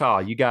and Utah.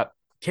 You got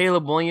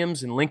Caleb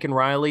Williams and Lincoln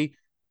Riley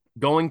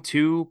going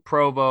to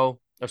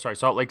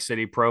Salt Lake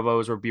City. Provo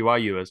is where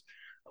BYU is.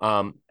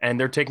 And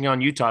they're taking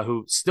on Utah,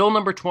 who still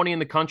number 20 in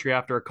the country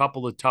after a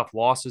couple of tough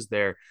losses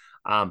there.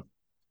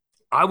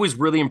 I was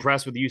really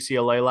impressed with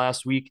UCLA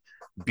last week,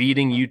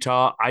 beating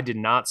Utah. I did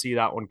not see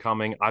that one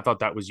coming. I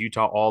thought that was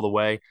Utah all the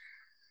way.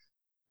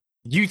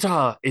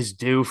 Utah is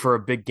due for a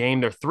big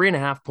game. They're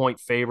 3.5-point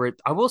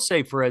favorite. I will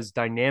say, for as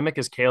dynamic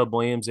as Caleb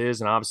Williams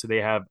is, and obviously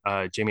they have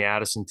Jamie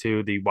Addison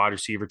too, the wide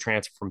receiver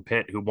transfer from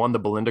Pitt, who won the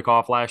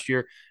Bilenikoff last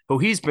year, who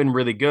he's been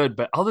really good.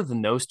 But other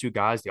than those two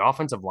guys, the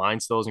offensive line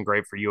still isn't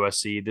great for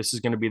USC. This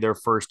is going to be their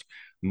first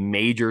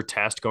major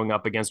test going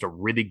up against a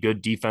really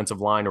good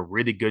defensive line, a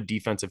really good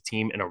defensive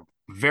team in a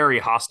very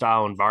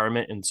hostile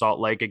environment in Salt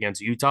Lake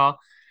against Utah.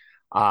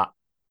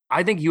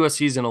 I think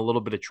USC is in a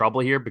little bit of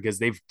trouble here because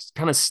they've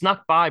kind of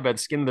snuck by the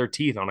skin of their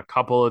teeth on a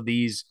couple of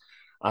these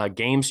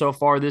games so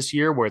far this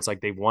year, where it's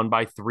like they've won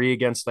by 3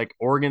 against like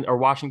Oregon or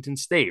Washington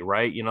State,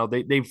 right?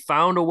 They've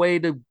found a way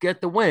to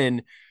get the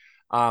win.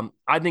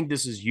 I think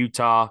this is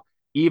Utah,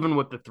 even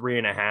with the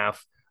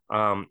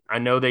 3.5. I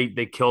know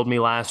they killed me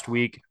last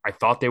week. I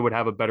thought they would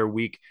have a better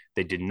week.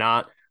 They did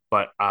not.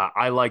 But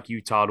I like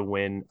Utah to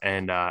win,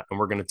 and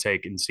we're going to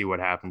take and see what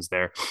happens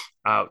there.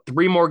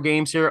 3 more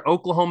games here.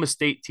 Oklahoma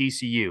State,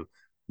 TCU.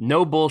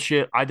 No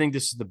bullshit. I think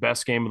this is the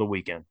best game of the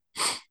weekend.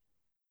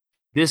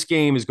 This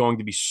game is going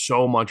to be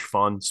so much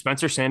fun.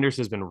 Spencer Sanders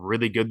has been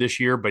really good this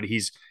year, but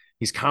he's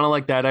kind of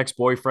like that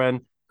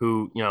ex-boyfriend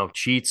who,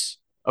 cheats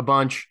a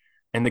bunch,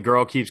 and the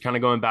girl keeps kind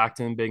of going back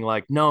to him being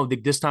like, no,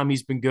 this time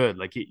he's been good.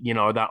 Like,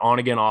 that on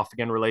again, off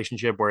again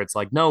relationship where it's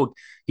like, no,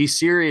 he's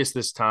serious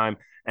this time.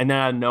 and then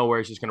out of nowhere,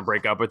 it's just going to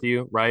break up with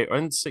you, right?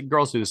 And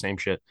girls do the same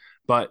shit.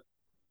 But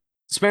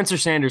Spencer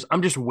Sanders,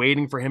 I'm just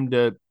waiting for him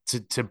to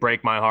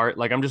break my heart.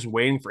 Like I'm just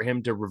waiting for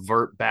him to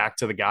revert back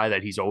to the guy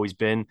that he's always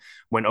been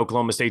when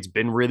Oklahoma State's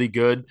been really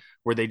good,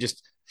 where they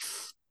just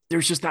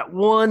there's just that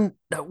one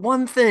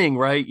thing,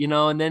 right?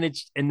 And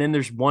then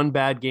there's one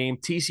bad game.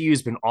 TCU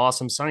has been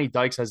awesome. Sonny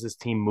Dykes has this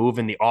team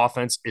moving. The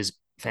offense is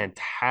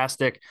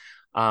fantastic.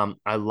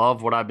 I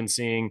love what I've been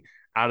seeing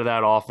out of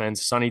that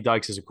offense. Sonny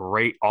Dykes is a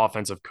great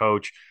offensive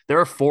coach.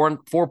 They're a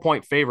 4.4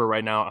 point favorite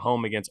right now at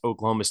home against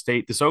Oklahoma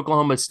State. This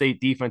Oklahoma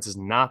State defense is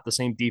not the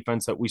same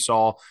defense that we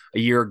saw a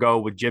year ago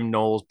with Jim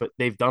Knowles, but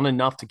they've done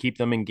enough to keep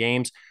them in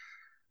games.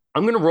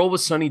 I'm going to roll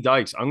with Sonny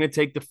Dykes. I'm going to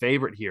take the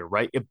favorite here,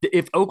 right?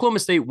 If Oklahoma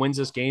State wins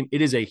this game,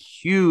 it is a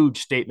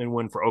huge statement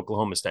win for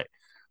Oklahoma State.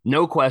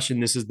 No question,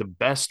 this is the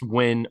best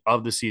win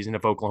of the season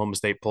if Oklahoma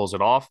State pulls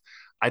it off.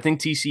 I think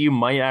TCU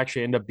might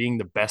actually end up being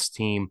the best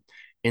team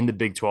in the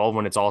Big 12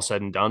 when it's all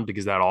said and done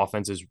because that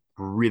offense is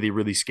really,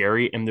 really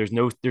scary. And there's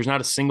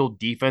not a single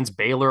defense,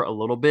 Baylor a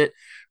little bit,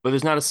 but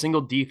there's not a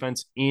single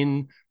defense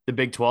in the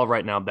Big 12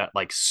 right now that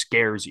like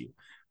scares you.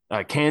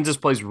 Kansas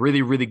plays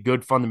really, really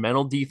good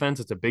fundamental defense.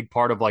 It's a big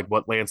part of like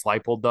what Lance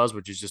Leipold does,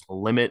 which is just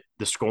limit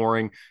the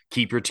scoring,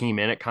 keep your team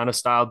in it kind of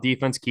style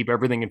defense, keep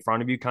everything in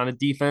front of you kind of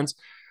defense.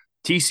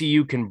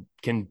 TCU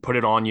can put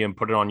it on you and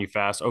put it on you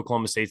fast.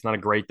 Oklahoma State's not a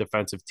great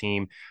defensive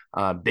team.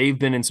 They've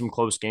been in some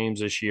close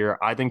games this year.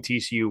 I think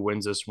TCU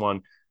wins this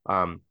one.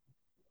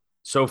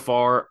 So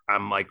far,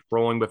 I'm like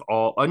rolling with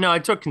all. Oh no, I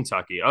took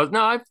Kentucky.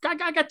 No, I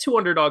got two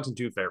underdogs and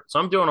two favorites, so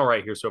I'm doing all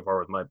right here so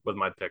far with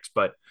my picks.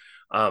 But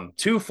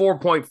two 4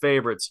 point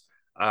favorites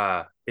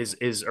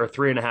is or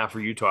 3.5 for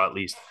Utah at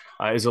least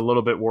is a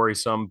little bit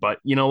worrisome. But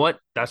you know what?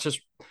 That's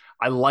just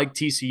I like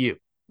TCU.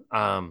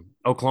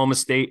 Oklahoma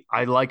State,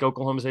 I like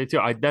Oklahoma State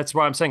too. That's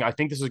why I'm saying I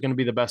think this is going to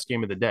be the best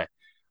game of the day.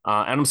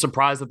 And I'm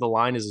surprised that the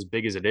line is as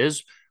big as it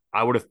is.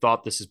 I would have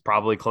thought this is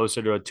probably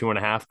closer to a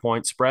 2.5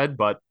 point spread,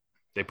 but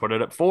they put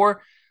it at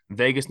 4.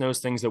 Vegas knows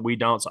things that we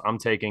don't, so I'm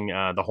taking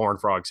the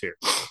Horned Frogs here.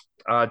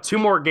 Two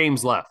more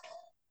games left.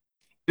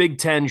 Big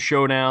Ten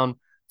showdown,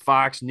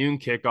 Fox noon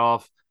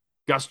kickoff.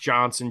 Gus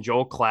Johnson,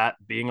 Joel Klatt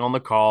being on the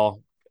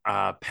call.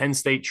 Penn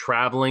State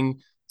traveling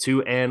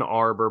to Ann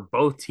Arbor.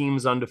 Both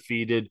teams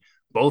undefeated.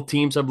 Both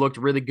teams have looked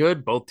really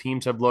good. Both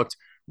teams have looked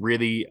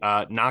really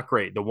not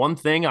great. The one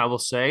thing I will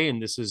say, and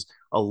this is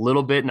a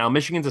little bit now,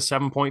 Michigan's a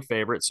 7 point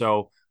favorite,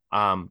 so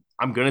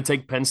I'm going to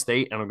take Penn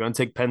State, and I'm going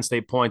to take Penn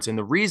State points. And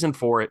the reason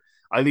for it,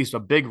 at least a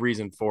big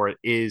reason for it,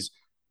 is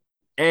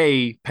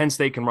Penn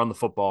State can run the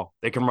football.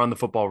 They can run the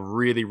football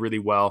really, really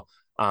well.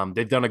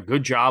 They've done a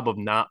good job of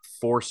not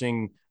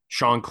forcing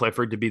Sean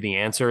Clifford to be the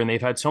answer, and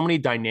they've had so many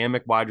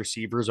dynamic wide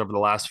receivers over the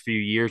last few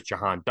years.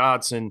 Jahan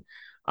Dotson,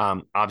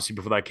 obviously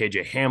before that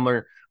KJ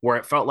Hamler, where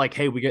it felt like,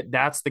 hey,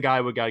 that's the guy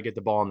we got to get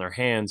the ball in their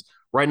hands.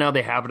 Right now,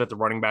 they have it at the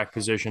running back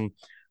position,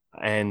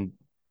 and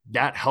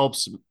that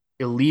helps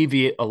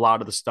alleviate a lot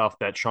of the stuff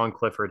that Sean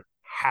Clifford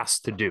has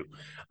to do.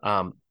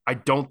 I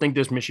don't think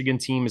this Michigan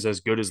team is as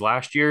good as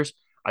last year's.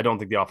 I don't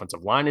think the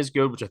offensive line is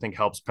good, which I think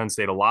helps Penn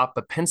State a lot.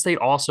 But Penn State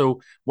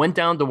also went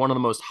down to one of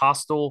the most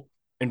hostile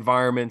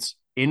environments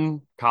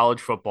in college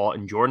football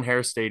in Jordan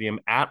Hare Stadium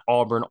at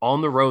Auburn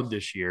on the road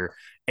this year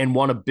and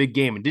won a big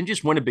game. And didn't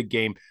just win a big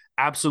game,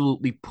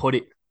 absolutely put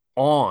it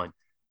on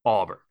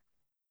Auburn.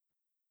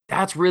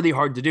 That's really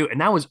hard to do.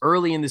 And that was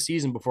early in the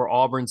season before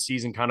Auburn's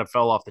season kind of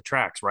fell off the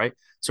tracks, right?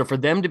 So for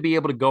them to be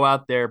able to go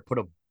out there, put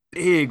a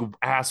big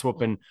ass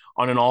whooping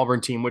on an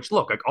Auburn team, which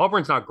look, like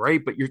Auburn's not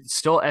great, but you're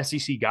still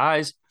SEC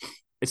guys.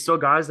 It's still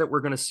guys that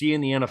we're going to see in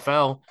the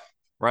NFL,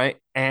 right?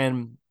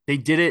 And they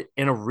did it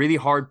in a really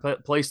hard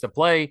place to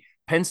play.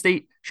 Penn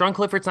State, Sean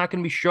Clifford's not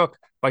going to be shook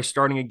by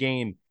starting a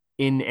game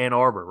in Ann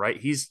Arbor, right?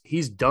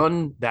 He's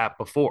done that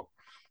before.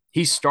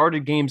 He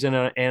started games in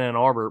Ann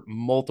Arbor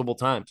multiple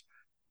times.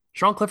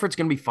 Sean Clifford's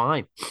going to be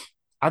fine.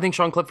 I think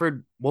Sean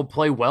Clifford will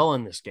play well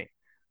in this game.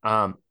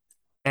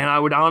 And I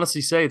would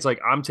honestly say it's like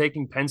I'm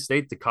taking Penn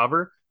State to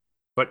cover,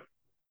 but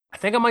I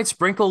think I might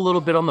sprinkle a little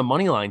bit on the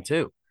money line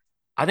too.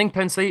 I think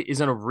Penn State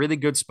is in a really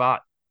good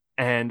spot,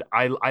 and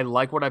I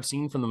like what I've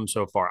seen from them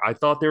so far. I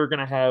thought they were going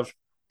to have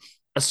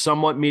a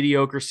somewhat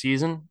mediocre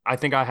season. I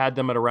think I had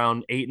them at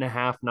around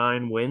 8.5,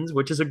 9 wins,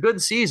 which is a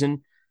good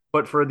season,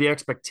 but for the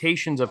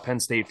expectations of Penn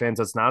State fans,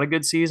 that's not a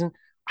good season.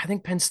 I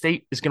think Penn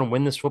State is going to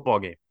win this football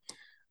game.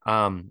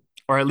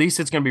 Or at least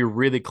it's going to be a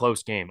really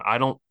close game. I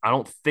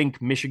don't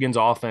think Michigan's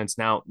offense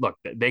now, look,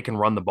 they can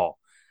run the ball.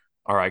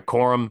 All right.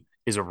 Corum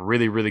is a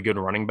really, really good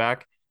running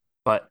back,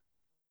 but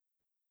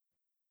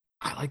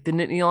I like the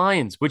Nittany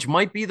Lions, which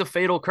might be the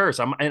fatal curse.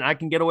 And I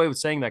can get away with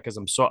saying that because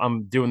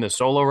I'm doing this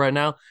solo right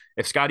now.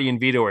 If Scotty and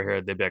Vito are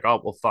here, they'd be like,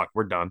 oh, well, fuck,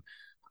 we're done.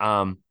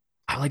 I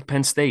like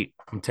Penn State.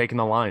 I'm taking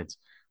the Lions.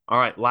 All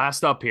right.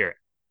 Last up here.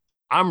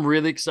 I'm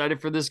really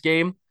excited for this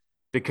game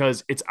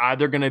because it's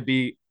either going to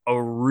be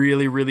a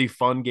really, really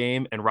fun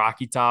game and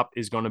Rocky Top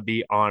is going to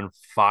be on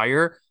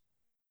fire,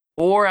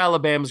 or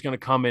Alabama's going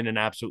to come in and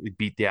absolutely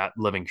beat the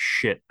living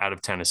shit out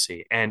of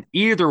Tennessee. And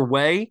either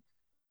way,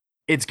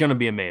 it's going to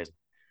be amazing,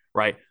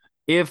 right?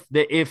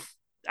 if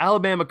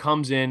Alabama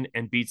comes in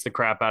and beats the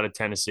crap out of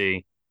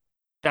Tennessee,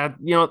 that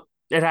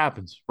it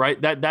happens,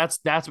 right? That's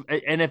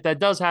and if that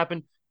does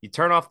happen, you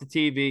turn off the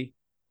TV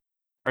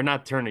or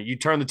not turn it. You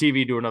turn the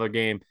TV to another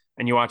game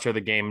and you watch the other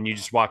game and you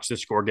just watch the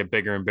score get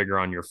bigger and bigger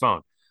on your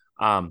phone.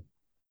 Um,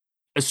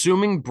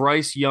 Assuming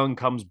Bryce Young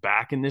comes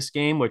back in this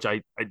game, which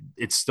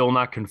it's still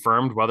not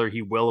confirmed whether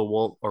he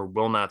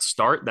will not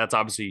start. That's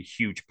obviously a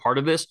huge part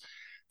of this.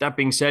 That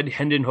being said,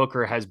 Hendon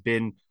Hooker has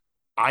been,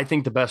 I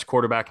think, the best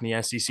quarterback in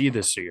the SEC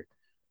this year.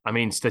 I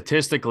mean,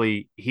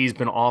 statistically, he's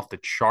been off the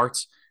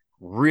charts.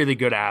 Really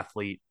good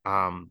athlete.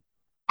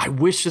 I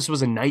wish this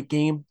was a night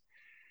game.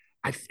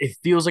 It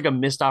feels like a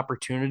missed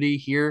opportunity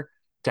here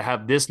to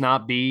have this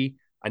not be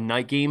a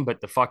night game,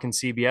 but the fucking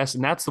CBS.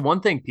 And that's the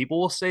one thing people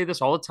will say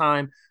this all the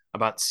time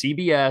about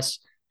CBS,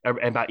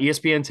 about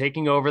ESPN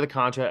taking over the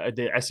contract,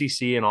 the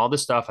SEC, and all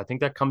this stuff. I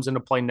think that comes into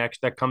play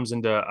next. That comes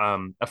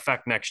into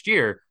effect next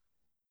year.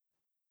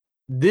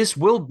 This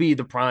will be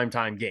the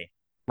primetime game,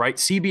 right?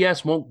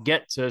 CBS won't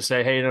get to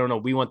say, "Hey, no,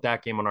 we want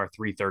that game on our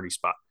 3:30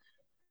 spot."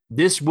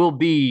 This will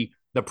be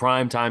the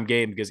primetime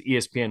game because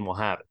ESPN will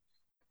have it.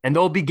 And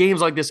there'll be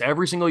games like this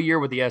every single year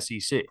with the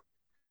SEC.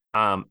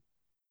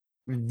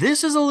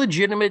 This is a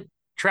legitimate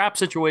trap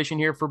situation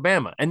here for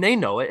Bama, and they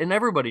know it, and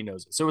everybody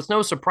knows it. So it's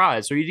no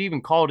surprise. So you'd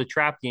even call it a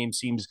trap game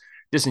seems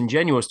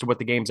disingenuous to what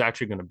the game's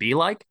actually going to be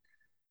like.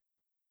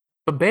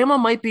 But Bama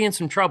might be in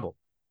some trouble.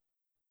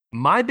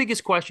 My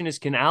biggest question is,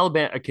 can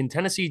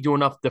Tennessee do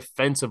enough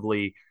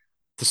defensively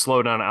to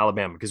slow down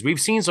Alabama? Because we've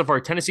seen so far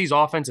Tennessee's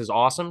offense is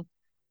awesome.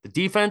 The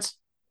defense,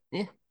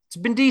 it's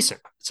been decent.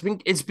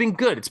 It's been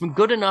good. It's been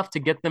good enough to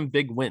get them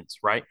big wins,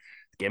 right?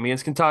 The game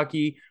against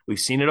Kentucky, we've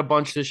seen it a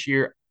bunch this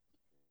year.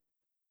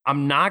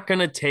 I'm not going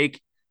to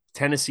take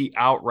Tennessee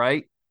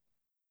outright,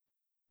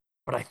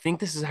 but I think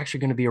this is actually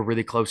going to be a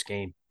really close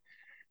game.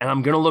 And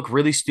I'm going to look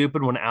really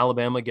stupid when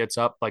Alabama gets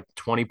up like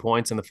 20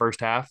 points in the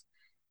first half,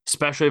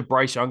 especially if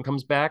Bryce Young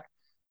comes back.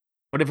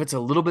 But if it's a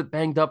little bit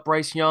banged up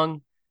Bryce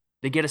Young,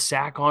 they get a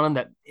sack on him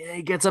that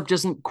he gets up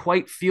doesn't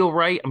quite feel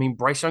right. I mean,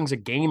 Bryce Young's a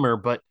gamer,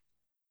 but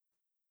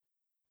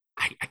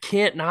I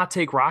can't not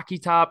take Rocky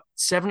Top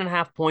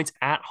 7.5 points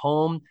at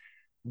home.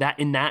 That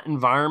in that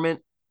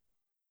environment,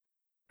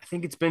 I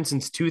think it's been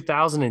since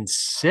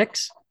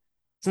 2006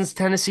 since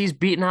Tennessee's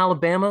beaten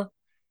Alabama.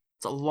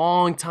 It's a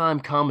long time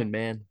coming,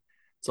 man.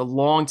 It's a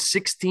long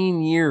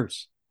 16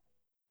 years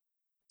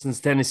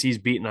since Tennessee's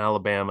beaten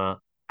Alabama.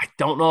 I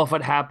don't know if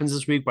it happens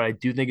this week, but I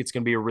do think it's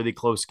going to be a really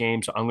close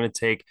game. So I'm going to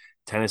take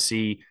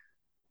Tennessee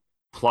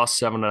plus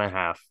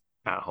 7.5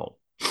 at home.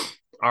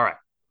 All right.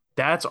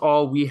 That's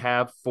all we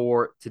have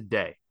for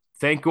today.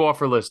 Thank you all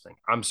for listening.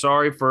 I'm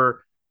sorry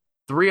for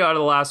 3 out of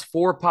the last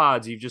 4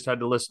 pods. You've just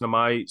had to listen to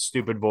my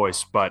stupid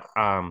voice, but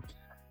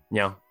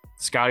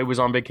Scotty was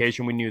on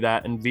vacation. We knew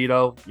that. And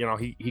Vito,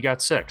 he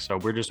got sick. So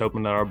we're just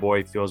hoping that our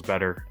boy feels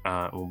better.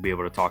 We'll be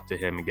able to talk to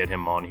him and get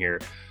him on here,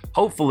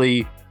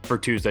 hopefully for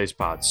Tuesday's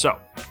pod. So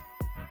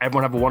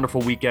everyone have a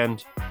wonderful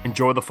weekend.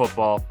 Enjoy the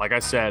football. Like I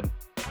said,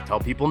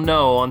 tell people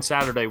no on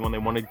Saturday when they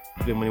want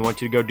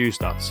you to go do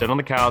stuff. Sit on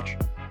the couch,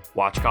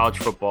 watch college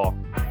football,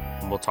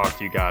 and we'll talk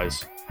to you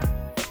guys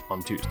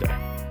on Tuesday.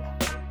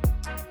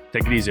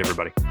 Take it easy,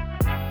 everybody.